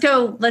it. Let's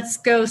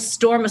go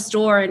storm a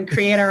store and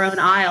create our own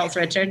aisles,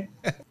 Richard.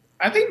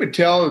 I think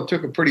Mattel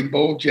took a pretty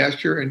bold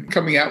gesture in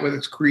coming out with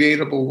its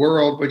Creatable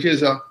World, which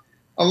is a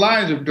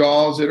line of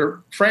dolls that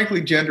are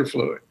frankly gender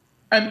fluid.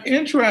 I'm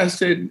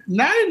interested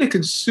not in the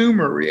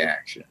consumer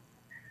reaction,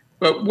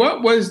 but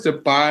what was the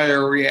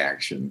buyer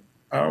reaction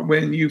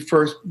when you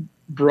first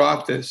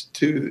brought this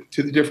to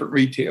the different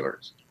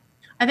retailers?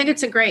 I think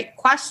it's a great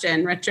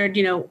question, Richard.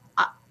 You know,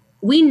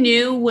 we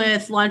knew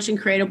with launching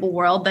Creatable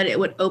World that it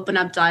would open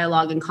up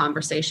dialogue and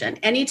conversation.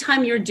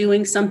 Anytime you're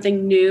doing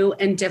something new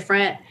and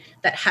different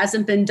that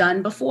hasn't been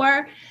done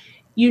before,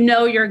 you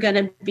know you're going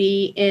to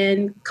be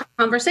in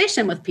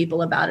conversation with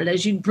people about it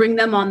as you bring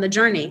them on the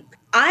journey.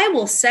 I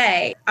will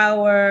say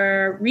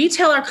our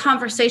retailer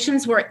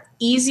conversations were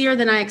easier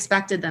than I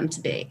expected them to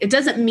be. It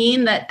doesn't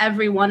mean that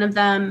every one of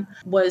them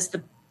was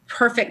the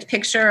perfect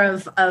picture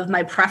of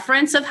my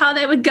preference of how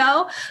they would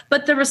go,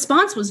 but the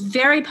response was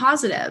very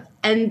positive.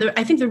 And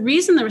I think the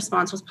reason the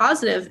response was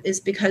positive is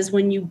because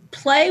when you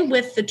play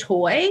with the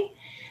toy,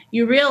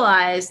 you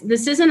realize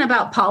this isn't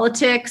about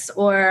politics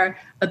or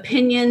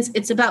opinions.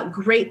 It's about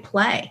great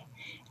play,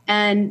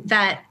 and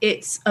that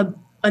it's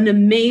an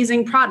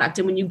amazing product.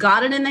 And when you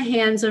got it in the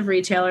hands of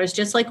retailers,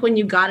 just like when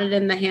you got it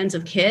in the hands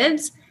of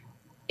kids,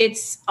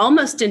 it's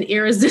almost an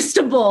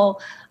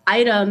irresistible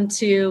item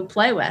to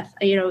play with.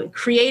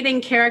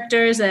 Creating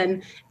characters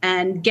and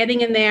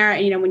getting in there,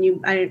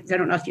 when I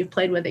don't know if you've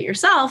played with it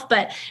yourself,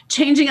 but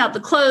changing out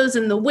the clothes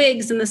and the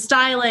wigs and the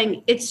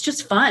styling, it's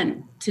just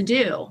fun to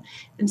do.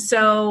 And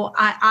so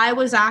I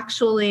was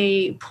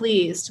actually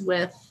pleased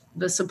with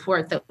the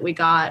support that we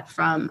got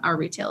from our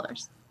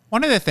retailers.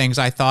 One of the things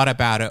I thought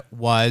about it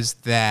was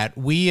that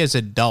we as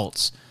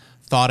adults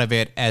thought of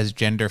it as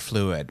gender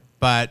fluid,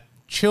 but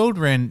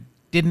children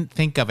didn't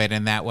think of it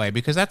in that way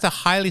because that's a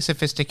highly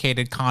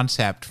sophisticated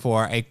concept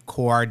for a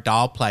core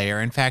doll player.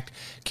 In fact,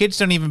 kids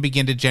don't even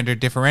begin to gender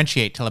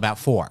differentiate till about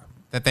 4,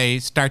 that they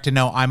start to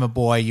know I'm a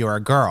boy, you're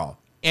a girl.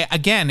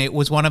 Again, it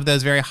was one of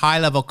those very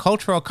high-level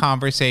cultural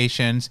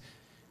conversations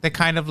that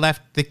kind of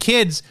left the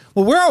kids,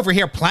 well, we're over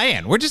here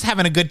playing. We're just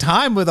having a good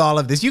time with all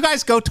of this. You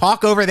guys go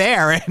talk over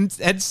there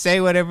and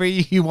say whatever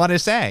you want to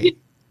say.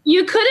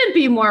 You couldn't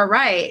be more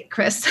right,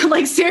 Chris.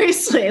 Like,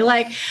 seriously,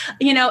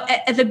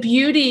 the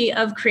beauty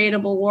of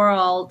Creatable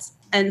World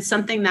and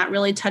something that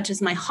really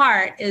touches my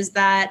heart is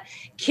that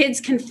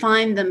kids can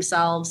find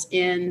themselves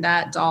in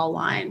that doll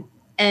line.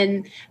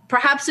 And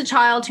perhaps a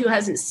child who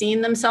hasn't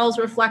seen themselves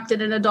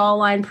reflected in a doll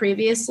line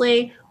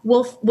previously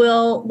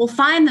will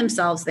find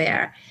themselves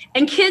there.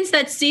 And kids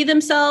that see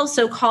themselves,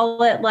 so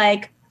call it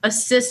like a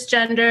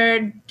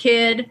cisgendered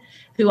kid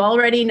who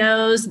already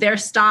knows their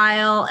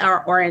style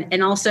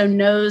and also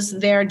knows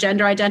their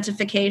gender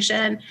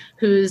identification,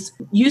 who's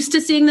used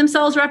to seeing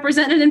themselves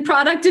represented in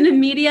product and in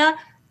media,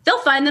 they'll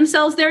find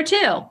themselves there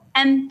too.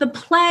 And the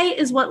play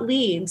is what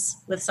leads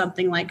with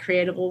something like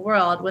Creatable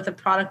World, with a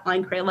product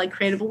line like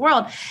Creatable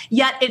World.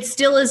 Yet it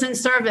still is in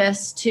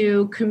service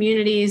to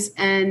communities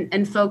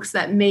and folks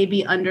that may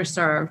be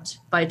underserved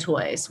by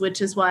toys,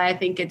 which is why I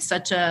think it's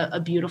such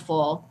a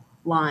beautiful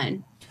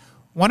line.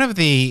 One of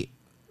the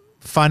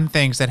fun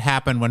things that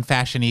happened when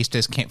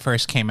Fashionistas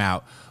first came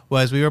out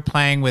was we were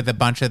playing with a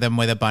bunch of them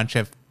with a bunch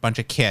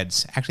of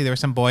kids. Actually, there were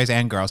some boys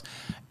and girls.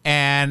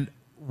 And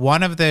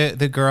one of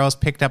the girls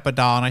picked up a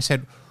doll, and I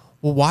said,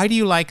 well, why do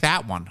you like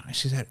that one?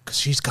 She said, because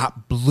she's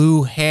got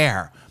blue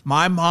hair.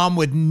 My mom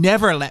would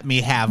never let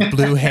me have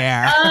blue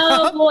hair.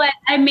 Oh, boy.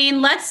 I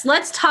mean, let's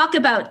talk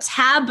about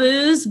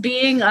taboos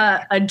being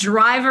a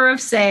driver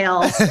of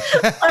sales.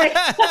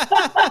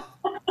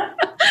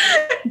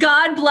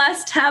 God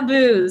bless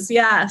taboos.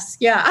 Yes.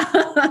 Yeah.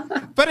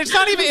 But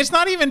it's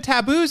not even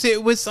taboos.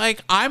 It was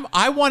like,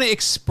 I want to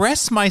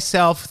express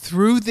myself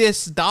through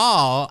this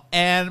doll,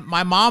 and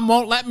my mom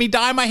won't let me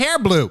dye my hair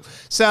blue.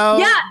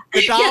 So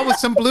the doll with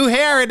some blue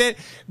hair, and it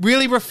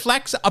really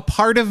reflects a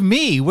part of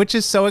me, which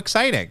is so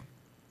exciting.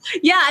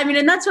 Yeah, I mean,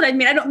 and that's what I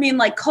mean. I don't mean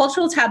like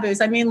cultural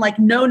taboos. I mean like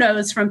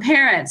no-nos from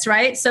parents,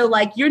 right? So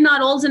like you're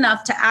not old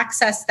enough to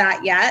access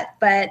that yet,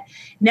 but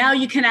now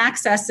you can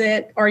access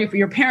it, or if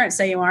your parents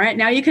say you aren't,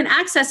 now you can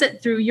access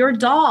it through your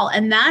doll.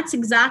 And that's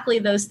exactly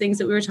those things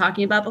that we were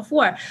talking about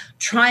before.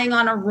 Trying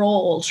on a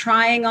role,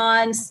 trying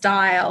on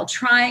style,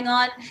 trying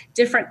on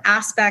different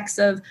aspects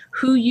of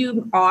who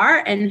you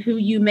are and who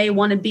you may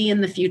want to be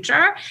in the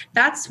future.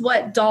 That's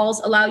what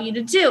dolls allow you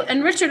to do.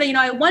 And Richard,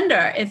 I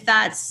wonder if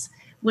that's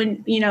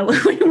when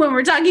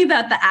we're talking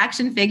about the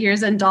action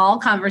figures and doll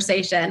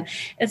conversation,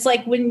 it's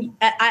like when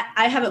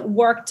I haven't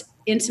worked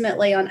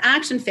intimately on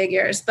action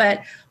figures,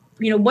 but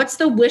what's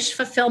the wish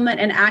fulfillment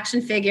in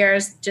action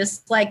figures?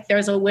 Just like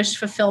there's a wish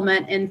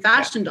fulfillment in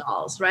fashion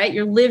dolls, right?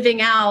 You're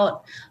living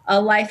out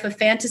a life of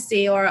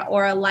fantasy or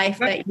a life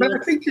that. But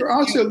I think you're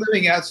also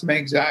living out some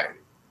anxiety.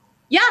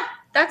 Yeah,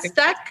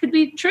 that could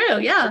be true.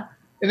 Yeah.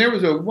 And there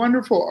was a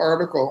wonderful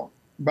article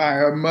by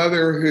a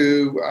mother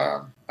who,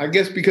 I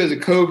guess because of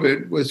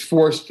COVID, was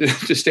forced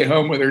to stay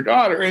home with her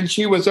daughter. And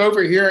she was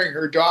overhearing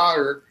her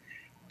daughter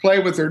play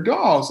with her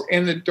dolls.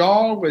 And the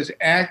doll was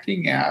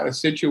acting out a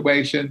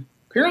situation,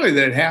 apparently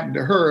that had happened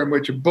to her, in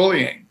which of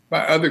bullying by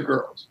other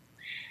girls.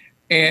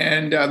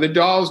 And the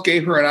dolls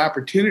gave her an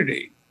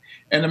opportunity.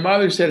 And the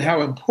mother said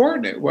how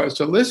important it was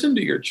to listen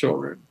to your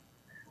children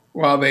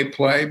while they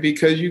play,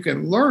 because you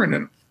can learn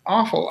an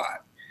awful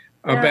lot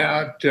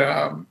about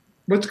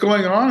what's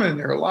going on in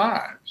their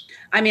lives.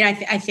 I mean,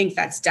 I think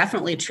that's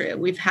definitely true.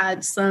 We've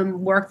had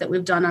some work that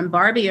we've done on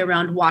Barbie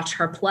around watch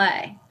her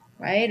play,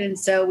 right? And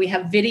so we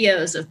have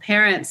videos of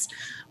parents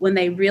when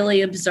they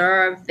really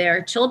observe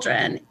their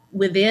children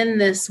within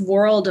this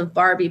world of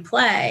Barbie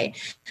play.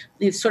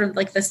 It's sort of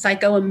like the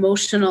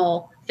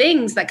psycho-emotional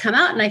things that come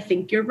out. And I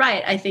think you're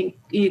right. I think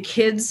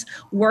kids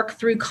work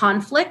through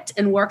conflict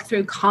and work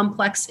through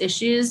complex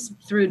issues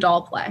through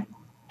doll play.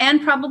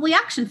 And probably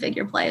action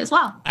figure play as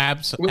well.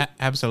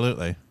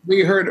 Absolutely.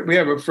 We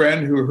have a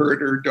friend who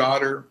heard her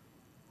daughter,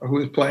 who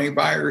was playing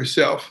by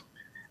herself,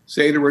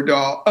 say to her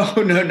doll,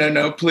 "Oh,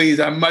 no,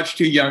 please, I'm much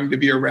too young to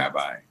be a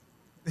rabbi."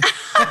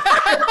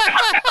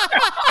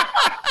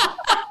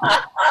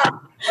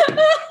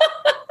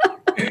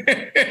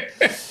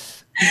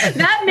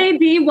 That may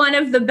be one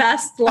of the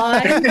best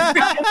lines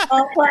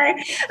of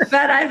play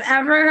that I've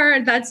ever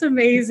heard. That's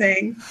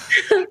amazing.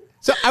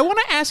 So I want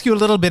to ask you a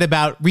little bit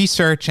about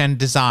research and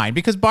design,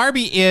 because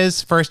Barbie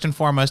is first and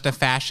foremost a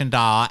fashion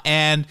doll,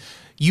 and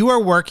you are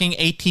working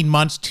 18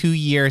 months, 2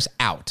 years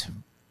out,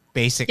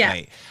 basically.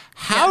 Yeah.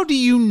 How do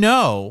you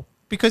know?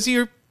 Because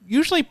you're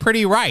usually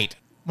pretty right.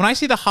 When I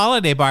see the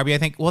holiday Barbie, I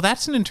think, well,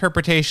 that's an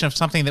interpretation of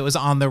something that was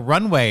on the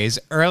runways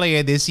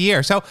earlier this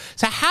year. So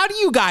how do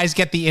you guys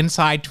get the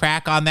inside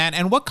track on that?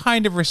 And what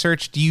kind of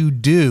research do you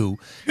do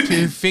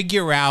to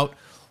figure out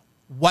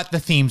what the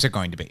themes are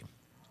going to be?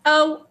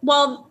 Oh,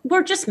 well,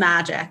 we're just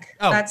magic.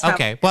 Oh, that's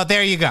okay. Well,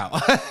 there you go.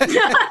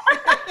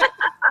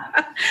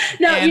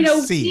 No,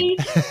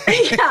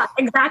 yeah,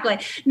 exactly.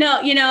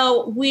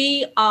 No,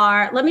 we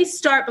are, let me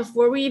start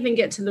before we even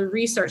get to the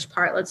research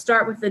part. Let's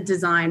start with the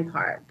design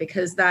part,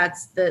 because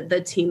that's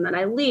the team that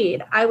I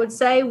lead. I would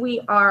say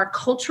we are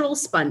cultural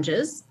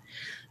sponges.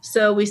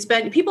 So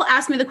people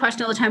ask me the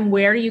question all the time,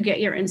 where do you get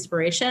your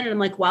inspiration? And I'm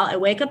like, well, I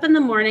wake up in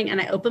the morning and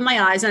I open my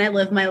eyes and I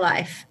live my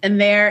life. And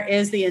there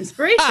is the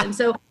inspiration.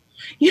 So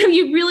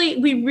we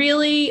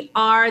really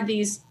are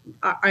these,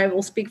 I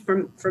will speak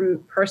from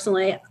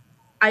personally,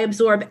 I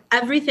absorb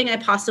everything I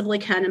possibly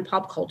can in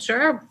pop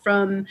culture,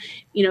 from,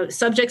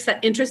 subjects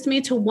that interest me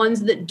to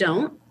ones that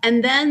don't.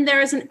 And then there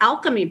is an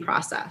alchemy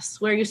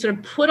process where you sort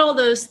of put all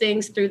those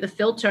things through the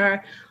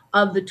filter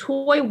of the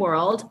toy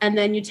world, and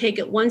then you take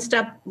it one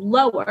step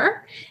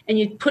lower and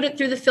you put it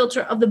through the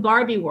filter of the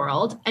Barbie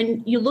world,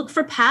 and you look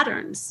for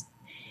patterns.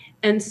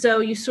 And so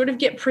you sort of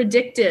get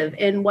predictive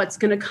in what's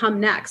going to come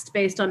next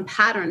based on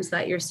patterns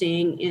that you're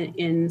seeing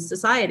in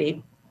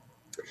society.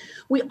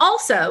 We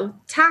also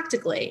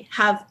tactically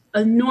have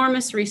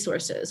enormous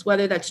resources,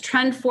 whether that's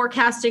trend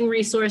forecasting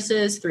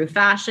resources through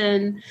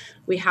fashion.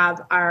 We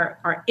have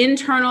our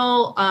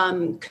internal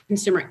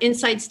consumer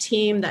insights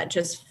team that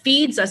just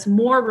feeds us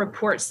more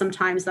reports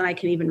sometimes than I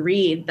can even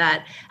read,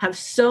 that have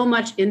so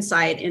much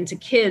insight into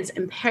kids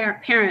and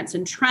parents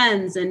and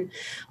trends and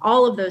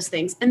all of those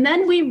things. And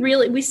then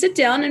we sit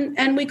down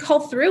and we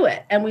cull through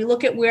it, and we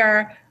look at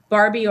where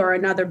Barbie or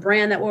another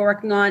brand that we're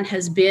working on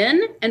has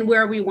been and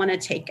where we want to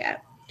take it.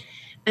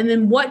 And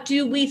then what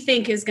do we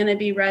think is going to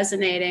be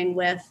resonating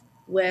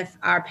with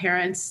our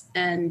parents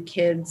and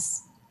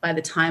kids by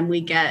the time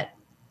we get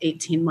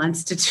 18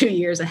 months to 2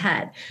 years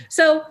ahead?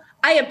 So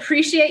I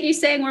appreciate you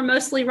saying we're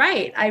mostly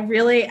right. I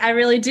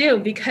really do,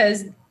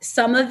 because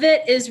some of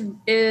it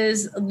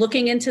is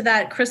looking into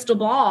that crystal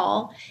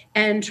ball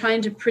and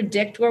trying to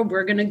predict where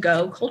we're going to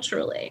go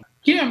culturally.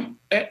 Kim,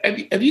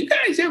 have you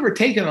guys ever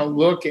taken a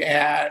look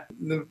at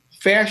the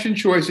fashion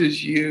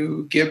choices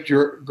you give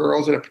your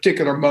girls at a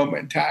particular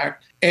moment in time,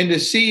 and to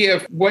see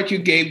if what you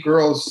gave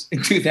girls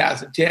in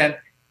 2010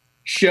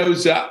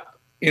 shows up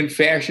in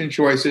fashion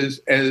choices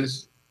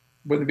as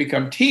when they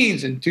become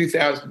teens in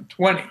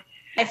 2020?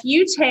 If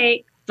you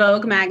take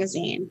Vogue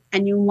magazine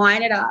and you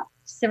line it up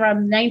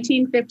from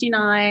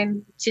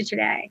 1959 to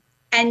today,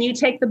 and you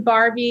take the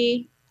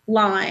Barbie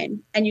line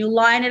and you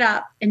line it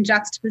up in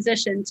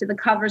juxtaposition to the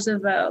covers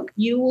of Vogue,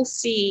 you will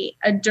see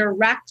a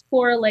direct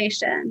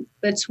correlation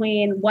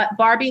between what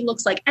Barbie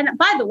looks like. And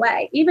by the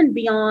way, even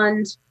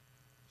beyond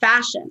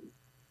fashion,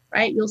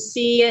 right? You'll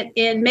see it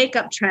in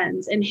makeup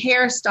trends, in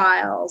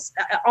hairstyles,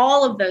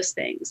 all of those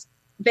things.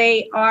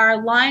 They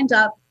are lined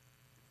up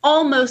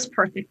almost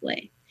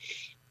perfectly.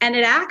 And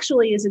it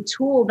actually is a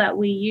tool that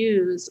we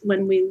use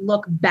when we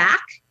look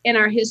back in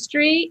our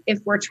history. If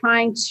we're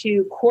trying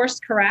to course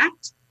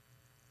correct,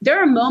 there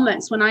are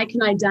moments when I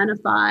can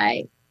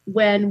identify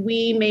when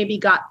we maybe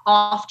got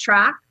off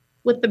track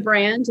with the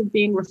brand of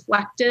being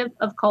reflective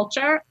of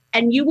culture.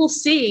 And you will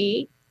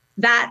see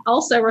that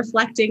also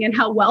reflecting in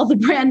how well the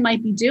brand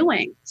might be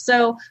doing.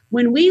 So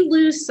when we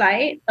lose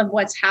sight of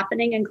what's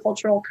happening in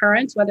cultural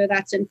currents, whether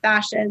that's in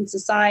fashion,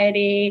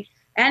 society,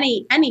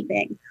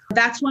 anything,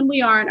 that's when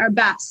we aren't our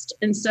best.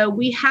 And so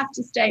we have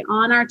to stay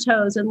on our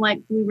toes. And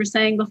like we were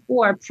saying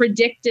before,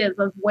 predictive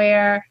of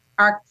where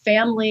our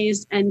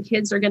families and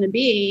kids are going to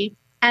be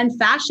and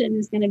fashion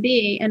is going to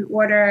be in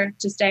order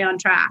to stay on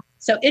track.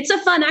 So it's a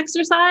fun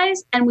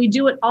exercise, and we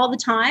do it all the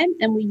time,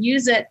 and we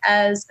use it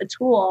as a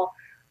tool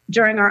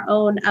during our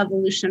own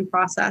evolution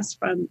process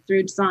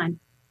through design.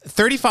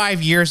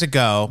 35 years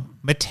ago,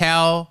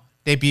 Mattel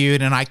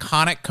debuted an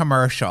iconic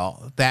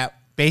commercial that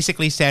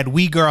basically said,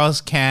 "We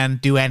girls can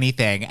do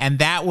anything." And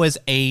that was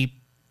a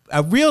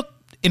real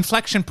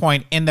inflection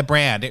point in the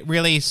brand. It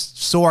really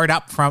soared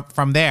up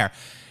from there.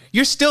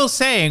 You're still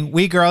saying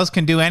we girls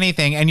can do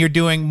anything, and you're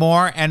doing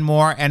more and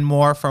more and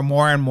more for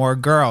more and more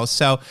girls.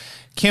 So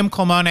Kim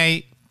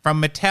Culmone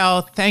from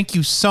Mattel, thank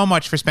you so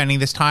much for spending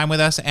this time with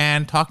us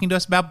and talking to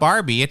us about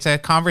Barbie. It's a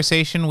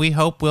conversation we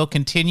hope will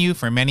continue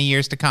for many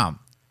years to come.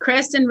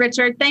 Chris and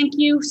Richard, thank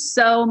you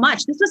so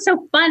much. This was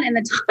so fun and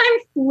the time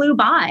flew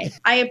by.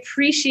 I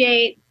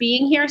appreciate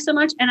being here so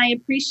much, and I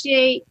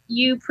appreciate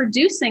you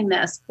producing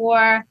this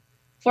for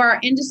our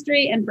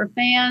industry and for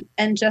fans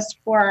and just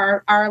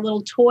for our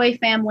little toy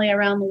family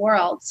around the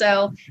world.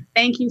 So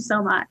thank you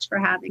so much for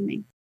having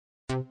me.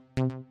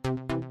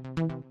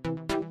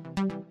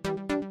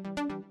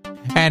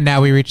 And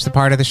now we reach the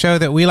part of the show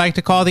that we like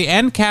to call the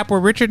end cap, where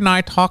Richard and I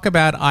talk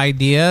about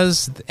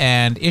ideas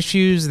and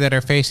issues that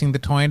are facing the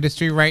toy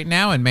industry right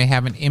now and may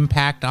have an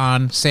impact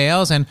on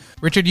sales. And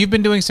Richard, you've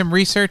been doing some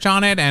research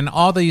on it and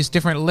all these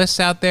different lists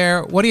out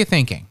there. What are you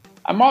thinking?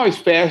 I'm always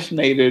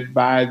fascinated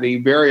by the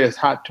various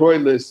hot toy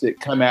lists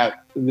that come out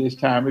this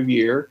time of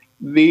year.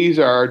 These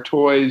are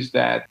toys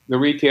that the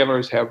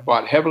retailers have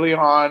bought heavily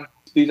on.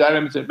 These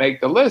items that make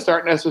the list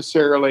aren't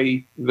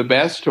necessarily the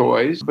best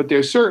toys, but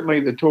they're certainly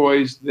the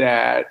toys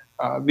that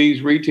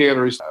these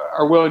retailers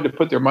are willing to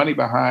put their money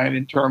behind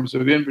in terms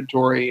of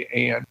inventory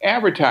and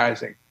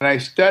advertising. And I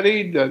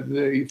studied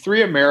the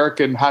three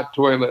American hot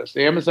toy lists,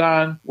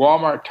 Amazon,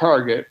 Walmart,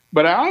 Target,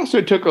 but I also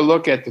took a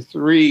look at the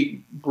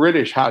three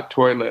British hot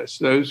toy lists,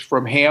 those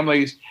from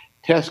Hamleys,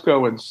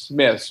 Tesco, and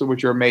Smiths,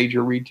 which are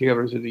major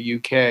retailers in the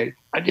UK.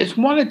 I just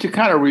wanted to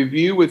kind of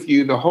review with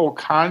you the whole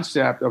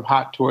concept of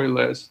hot toy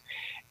lists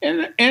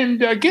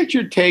and get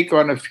your take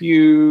on a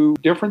few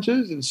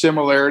differences and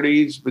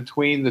similarities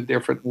between the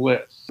different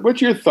lists. What's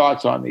your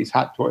thoughts on these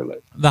hot toy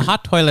lists? The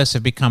hot toy lists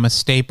have become a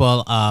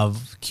staple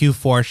of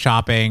Q4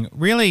 shopping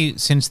really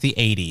since the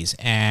 80s.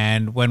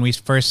 And when we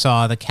first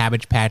saw the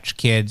Cabbage Patch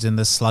Kids and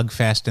the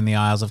slugfest in the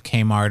aisles of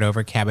Kmart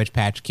over Cabbage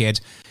Patch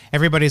Kids,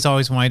 everybody's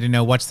always wanted to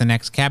know what's the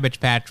next Cabbage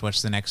Patch,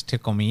 what's the next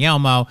Tickle Me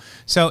Elmo.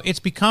 So it's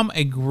become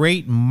a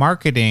great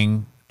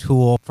marketing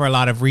tool for a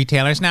lot of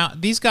retailers. Now,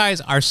 these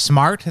guys are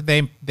smart.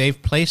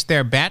 They've placed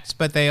their bets,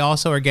 but they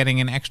also are getting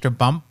an extra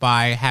bump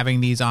by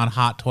having these on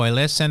hot toy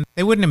lists. And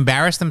they wouldn't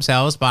embarrass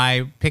themselves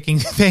by picking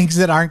things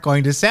that aren't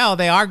going to sell.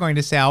 They are going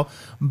to sell.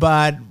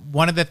 But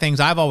one of the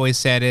things I've always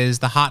said is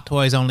the hot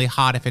toy is only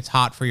hot if it's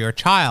hot for your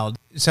child.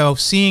 So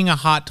seeing a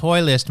hot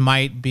toy list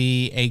might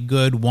be a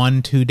good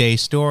 1-2 day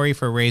story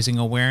for raising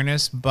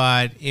awareness.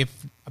 But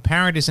if a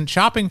parent isn't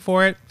shopping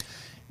for it,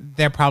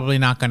 they're probably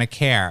not going to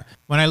care.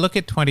 When I look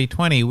at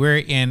 2020, we're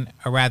in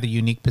a rather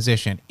unique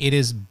position. It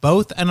is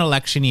both an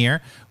election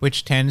year,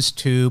 which tends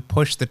to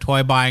push the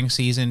toy buying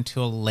season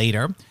till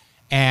later,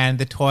 and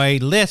the toy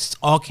lists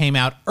all came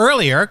out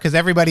earlier because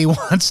everybody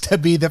wants to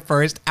be the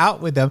first out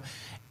with them.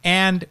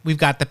 And we've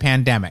got the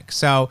pandemic.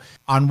 So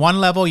on one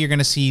level, you're going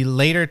to see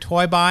later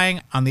toy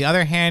buying. On the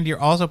other hand, you're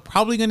also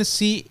probably going to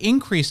see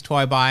increased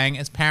toy buying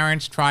as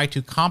parents try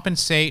to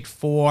compensate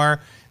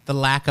for the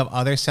lack of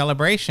other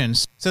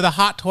celebrations. So the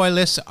hot toy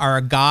lists are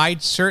a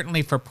guide,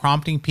 certainly for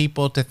prompting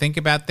people to think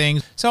about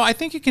things. So I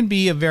think it can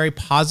be a very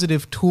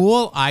positive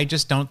tool. I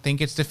just don't think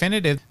it's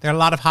definitive. There are a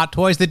lot of hot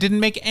toys that didn't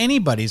make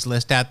anybody's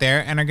list out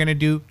there and are going to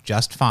do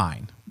just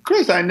fine.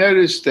 Chris, I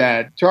noticed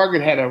that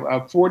Target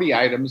had 40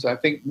 items. I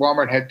think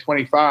Walmart had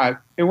 25.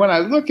 And when I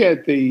look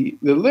at the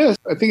list,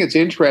 I think it's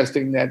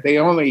interesting that they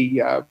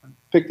only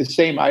picked the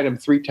same item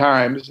 3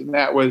 times, and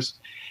that was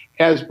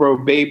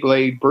Hasbro,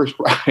 Beyblade, Burst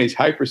Rise,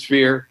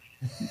 Hypersphere,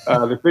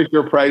 the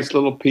Fisher-Price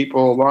Little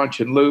People, Launch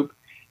and Loop,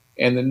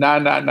 and the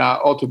Na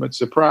Ultimate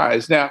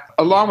Surprise. Now,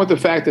 along with the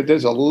fact that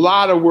there's a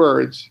lot of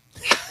words,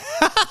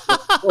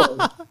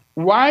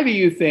 why do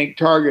you think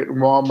Target and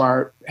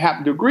Walmart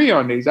happen to agree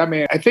on these? I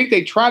mean, I think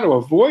they try to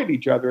avoid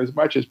each other as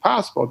much as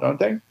possible, don't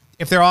they?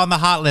 If they're all on the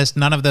hot list,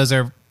 none of those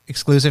are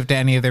exclusive to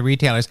any of the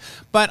retailers.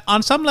 But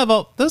on some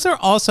level, those are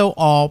also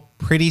all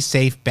pretty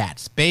safe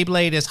bets.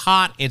 Beyblade is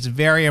hot. It's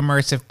very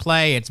immersive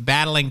play. It's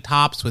battling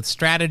tops with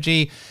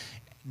strategy.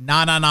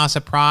 Na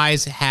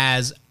Surprise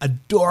has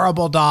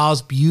adorable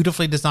dolls,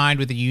 beautifully designed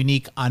with a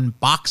unique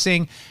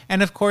unboxing.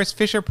 And of course,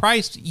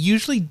 Fisher-Price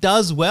usually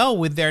does well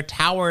with their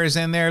towers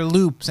and their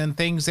loops and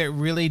things that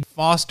really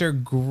foster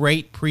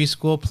great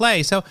preschool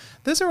play. So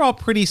those are all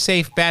pretty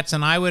safe bets,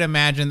 and I would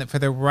imagine that for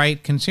the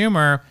right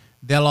consumer,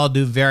 they'll all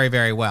do very,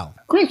 very well.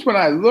 Chris, when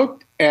I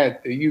looked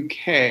at the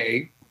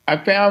UK,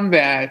 I found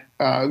that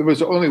there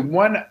was only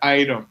one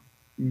item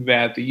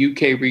that the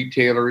UK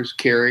retailers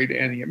carried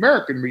and the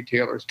American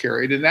retailers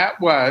carried, and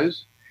that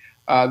was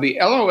the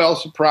LOL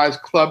Surprise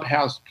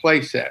Clubhouse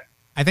playset.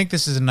 I think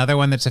this is another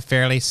one that's a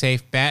fairly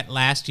safe bet.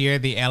 Last year,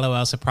 the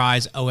LOL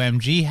Surprise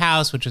OMG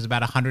House, which was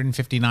about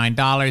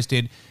 $159,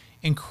 did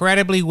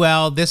incredibly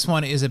well. This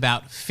one is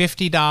about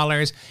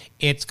 $50.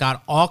 It's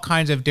got all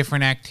kinds of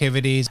different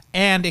activities,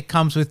 and it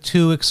comes with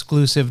 2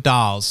 exclusive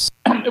dolls.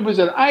 It was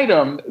an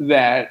item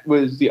that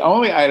was the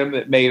only item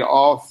that made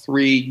all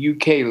 3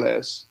 UK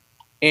lists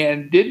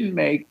and didn't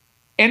make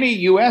any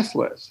US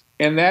lists,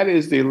 and that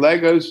is the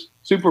Legos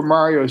Super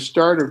Mario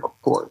starter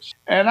course.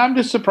 And I'm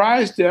just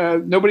surprised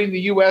nobody in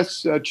the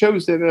U.S.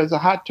 chose it as a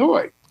hot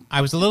toy. I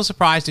was a little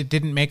surprised it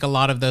didn't make a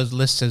lot of those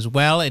lists as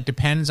well. It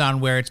depends on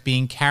where it's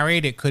being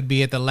carried. It could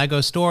be at the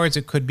Lego stores.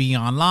 It could be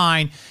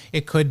online.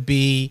 It could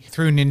be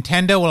through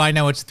Nintendo. Well, I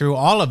know it's through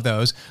all of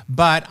those.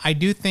 But I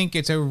do think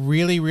it's a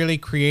really, really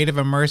creative,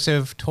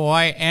 immersive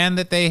toy, and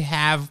that they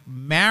have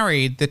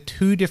married the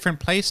two different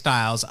play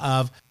styles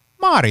of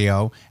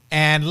Mario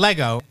and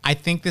Lego. I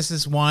think this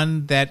is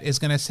one that is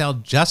going to sell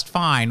just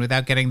fine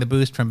without getting the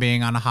boost from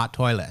being on a hot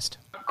toy list.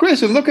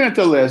 Chris, and looking at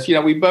the list,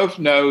 we both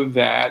know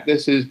that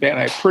this has been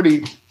a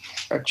pretty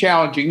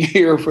challenging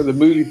year for the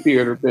movie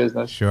theater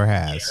business. Sure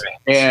has.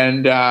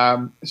 And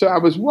so I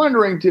was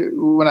wondering,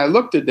 when I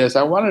looked at this,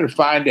 I wanted to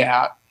find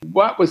out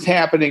what was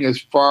happening as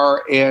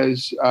far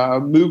as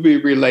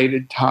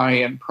movie-related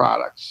tie-in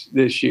products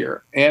this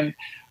year. And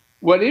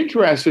what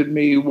interested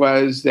me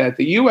was that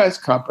the U.S.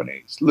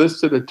 companies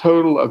listed a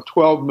total of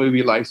 12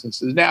 movie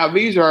licenses. Now,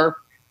 these are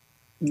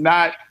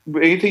not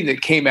anything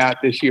that came out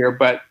this year,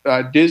 but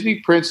Disney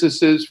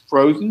Princesses,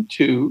 Frozen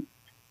 2,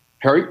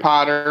 Harry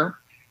Potter,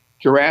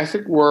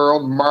 Jurassic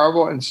World,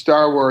 Marvel, and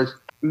Star Wars.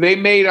 They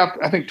made up,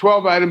 I think,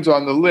 12 items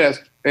on the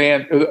list,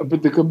 and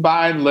the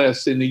combined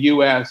list in the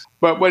U.S.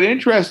 But what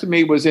interested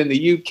me was in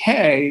the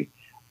U.K.,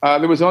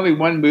 there was only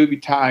one movie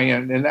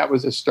tie-in, and that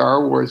was a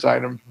Star Wars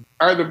item.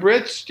 Are the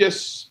Brits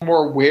just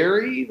more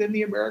wary than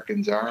the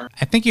Americans are?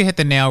 I think you hit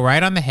the nail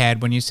right on the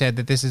head when you said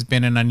that this has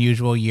been an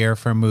unusual year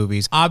for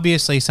movies.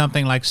 Obviously,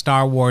 something like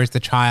Star Wars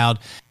The Child,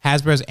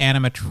 Hasbro's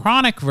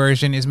animatronic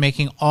version, is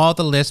making all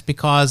the lists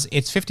because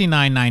it's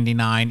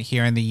 $59.99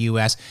 here in the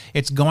U.S.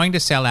 It's going to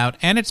sell out,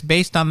 and it's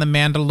based on The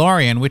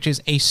Mandalorian, which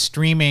is a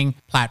streaming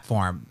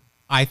platform.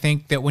 I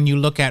think that when you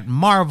look at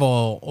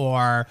Marvel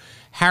or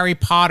Harry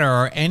Potter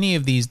or any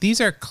of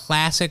these are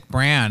classic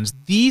brands.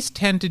 These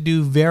tend to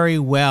do very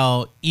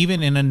well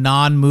even in a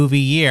non-movie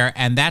year,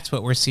 and that's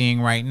what we're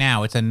seeing right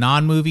now. It's a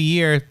non-movie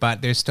year,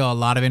 but there's still a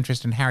lot of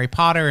interest in Harry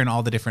Potter and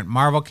all the different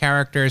Marvel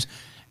characters,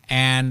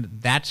 and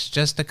that's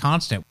just a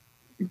constant.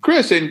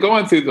 Chris, in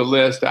going through the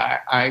list,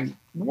 I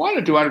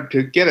wanted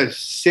to get a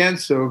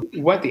sense of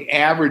what the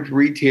average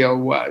retail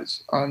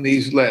was on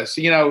these lists.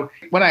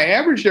 When I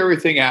averaged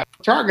everything out,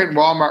 Target and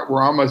Walmart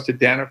were almost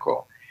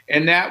identical.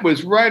 And that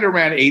was right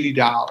around $80.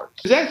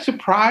 Does that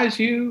surprise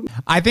you?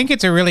 I think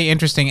it's a really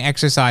interesting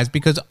exercise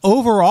because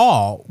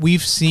overall,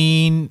 we've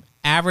seen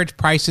average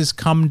prices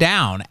come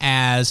down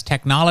as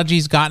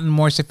technology's gotten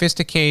more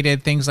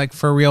sophisticated. Things like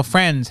For Real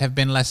Friends have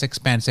been less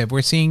expensive.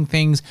 We're seeing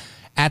things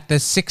at the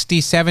 $60,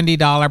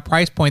 $70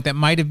 price point that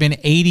might have been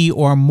 $80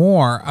 or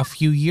more a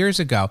few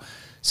years ago.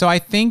 So I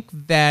think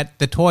that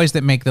the toys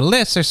that make the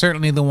lists are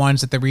certainly the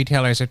ones that the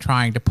retailers are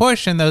trying to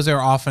push, and those are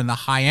often the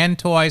high-end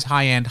toys,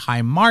 high-end,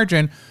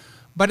 high-margin.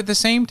 But at the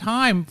same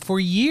time, for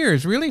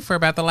years, really for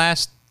about the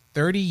last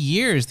 30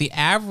 years, the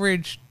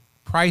average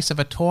price of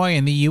a toy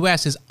in the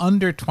U.S. is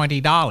under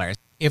 $20.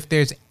 If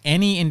there's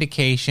any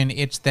indication,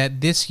 it's that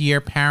this year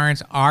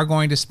parents are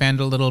going to spend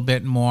a little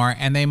bit more,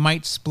 and they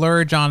might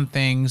splurge on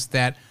things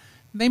that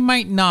they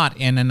might not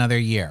in another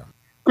year.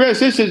 Chris,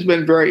 this has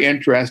been very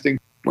interesting.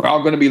 We're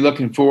all going to be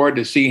looking forward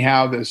to see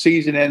how the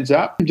season ends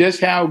up and just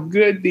how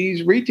good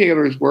these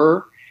retailers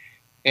were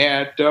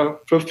at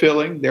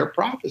fulfilling their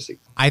prophecy.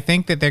 I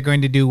think that they're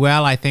going to do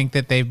well. I think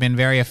that they've been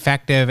very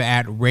effective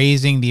at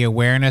raising the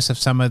awareness of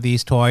some of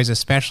these toys,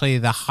 especially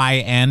the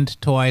high-end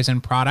toys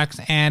and products.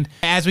 And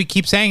as we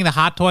keep saying, the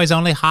hot toy is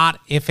only hot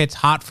if it's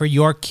hot for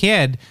your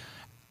kid.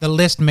 The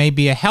list may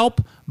be a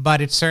help, but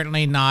it's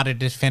certainly not a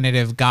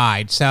definitive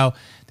guide. So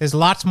there's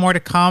lots more to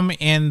come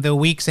in the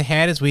weeks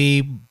ahead as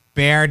we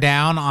bear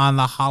down on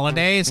the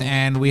holidays,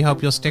 and we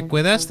hope you'll stick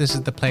with us. This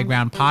is the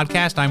Playground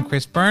Podcast. I'm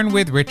Chris Byrne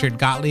with Richard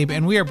Gottlieb,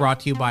 and we are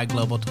brought to you by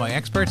Global Toy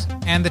Experts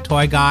and The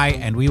Toy Guy,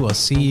 and we will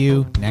see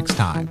you next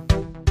time.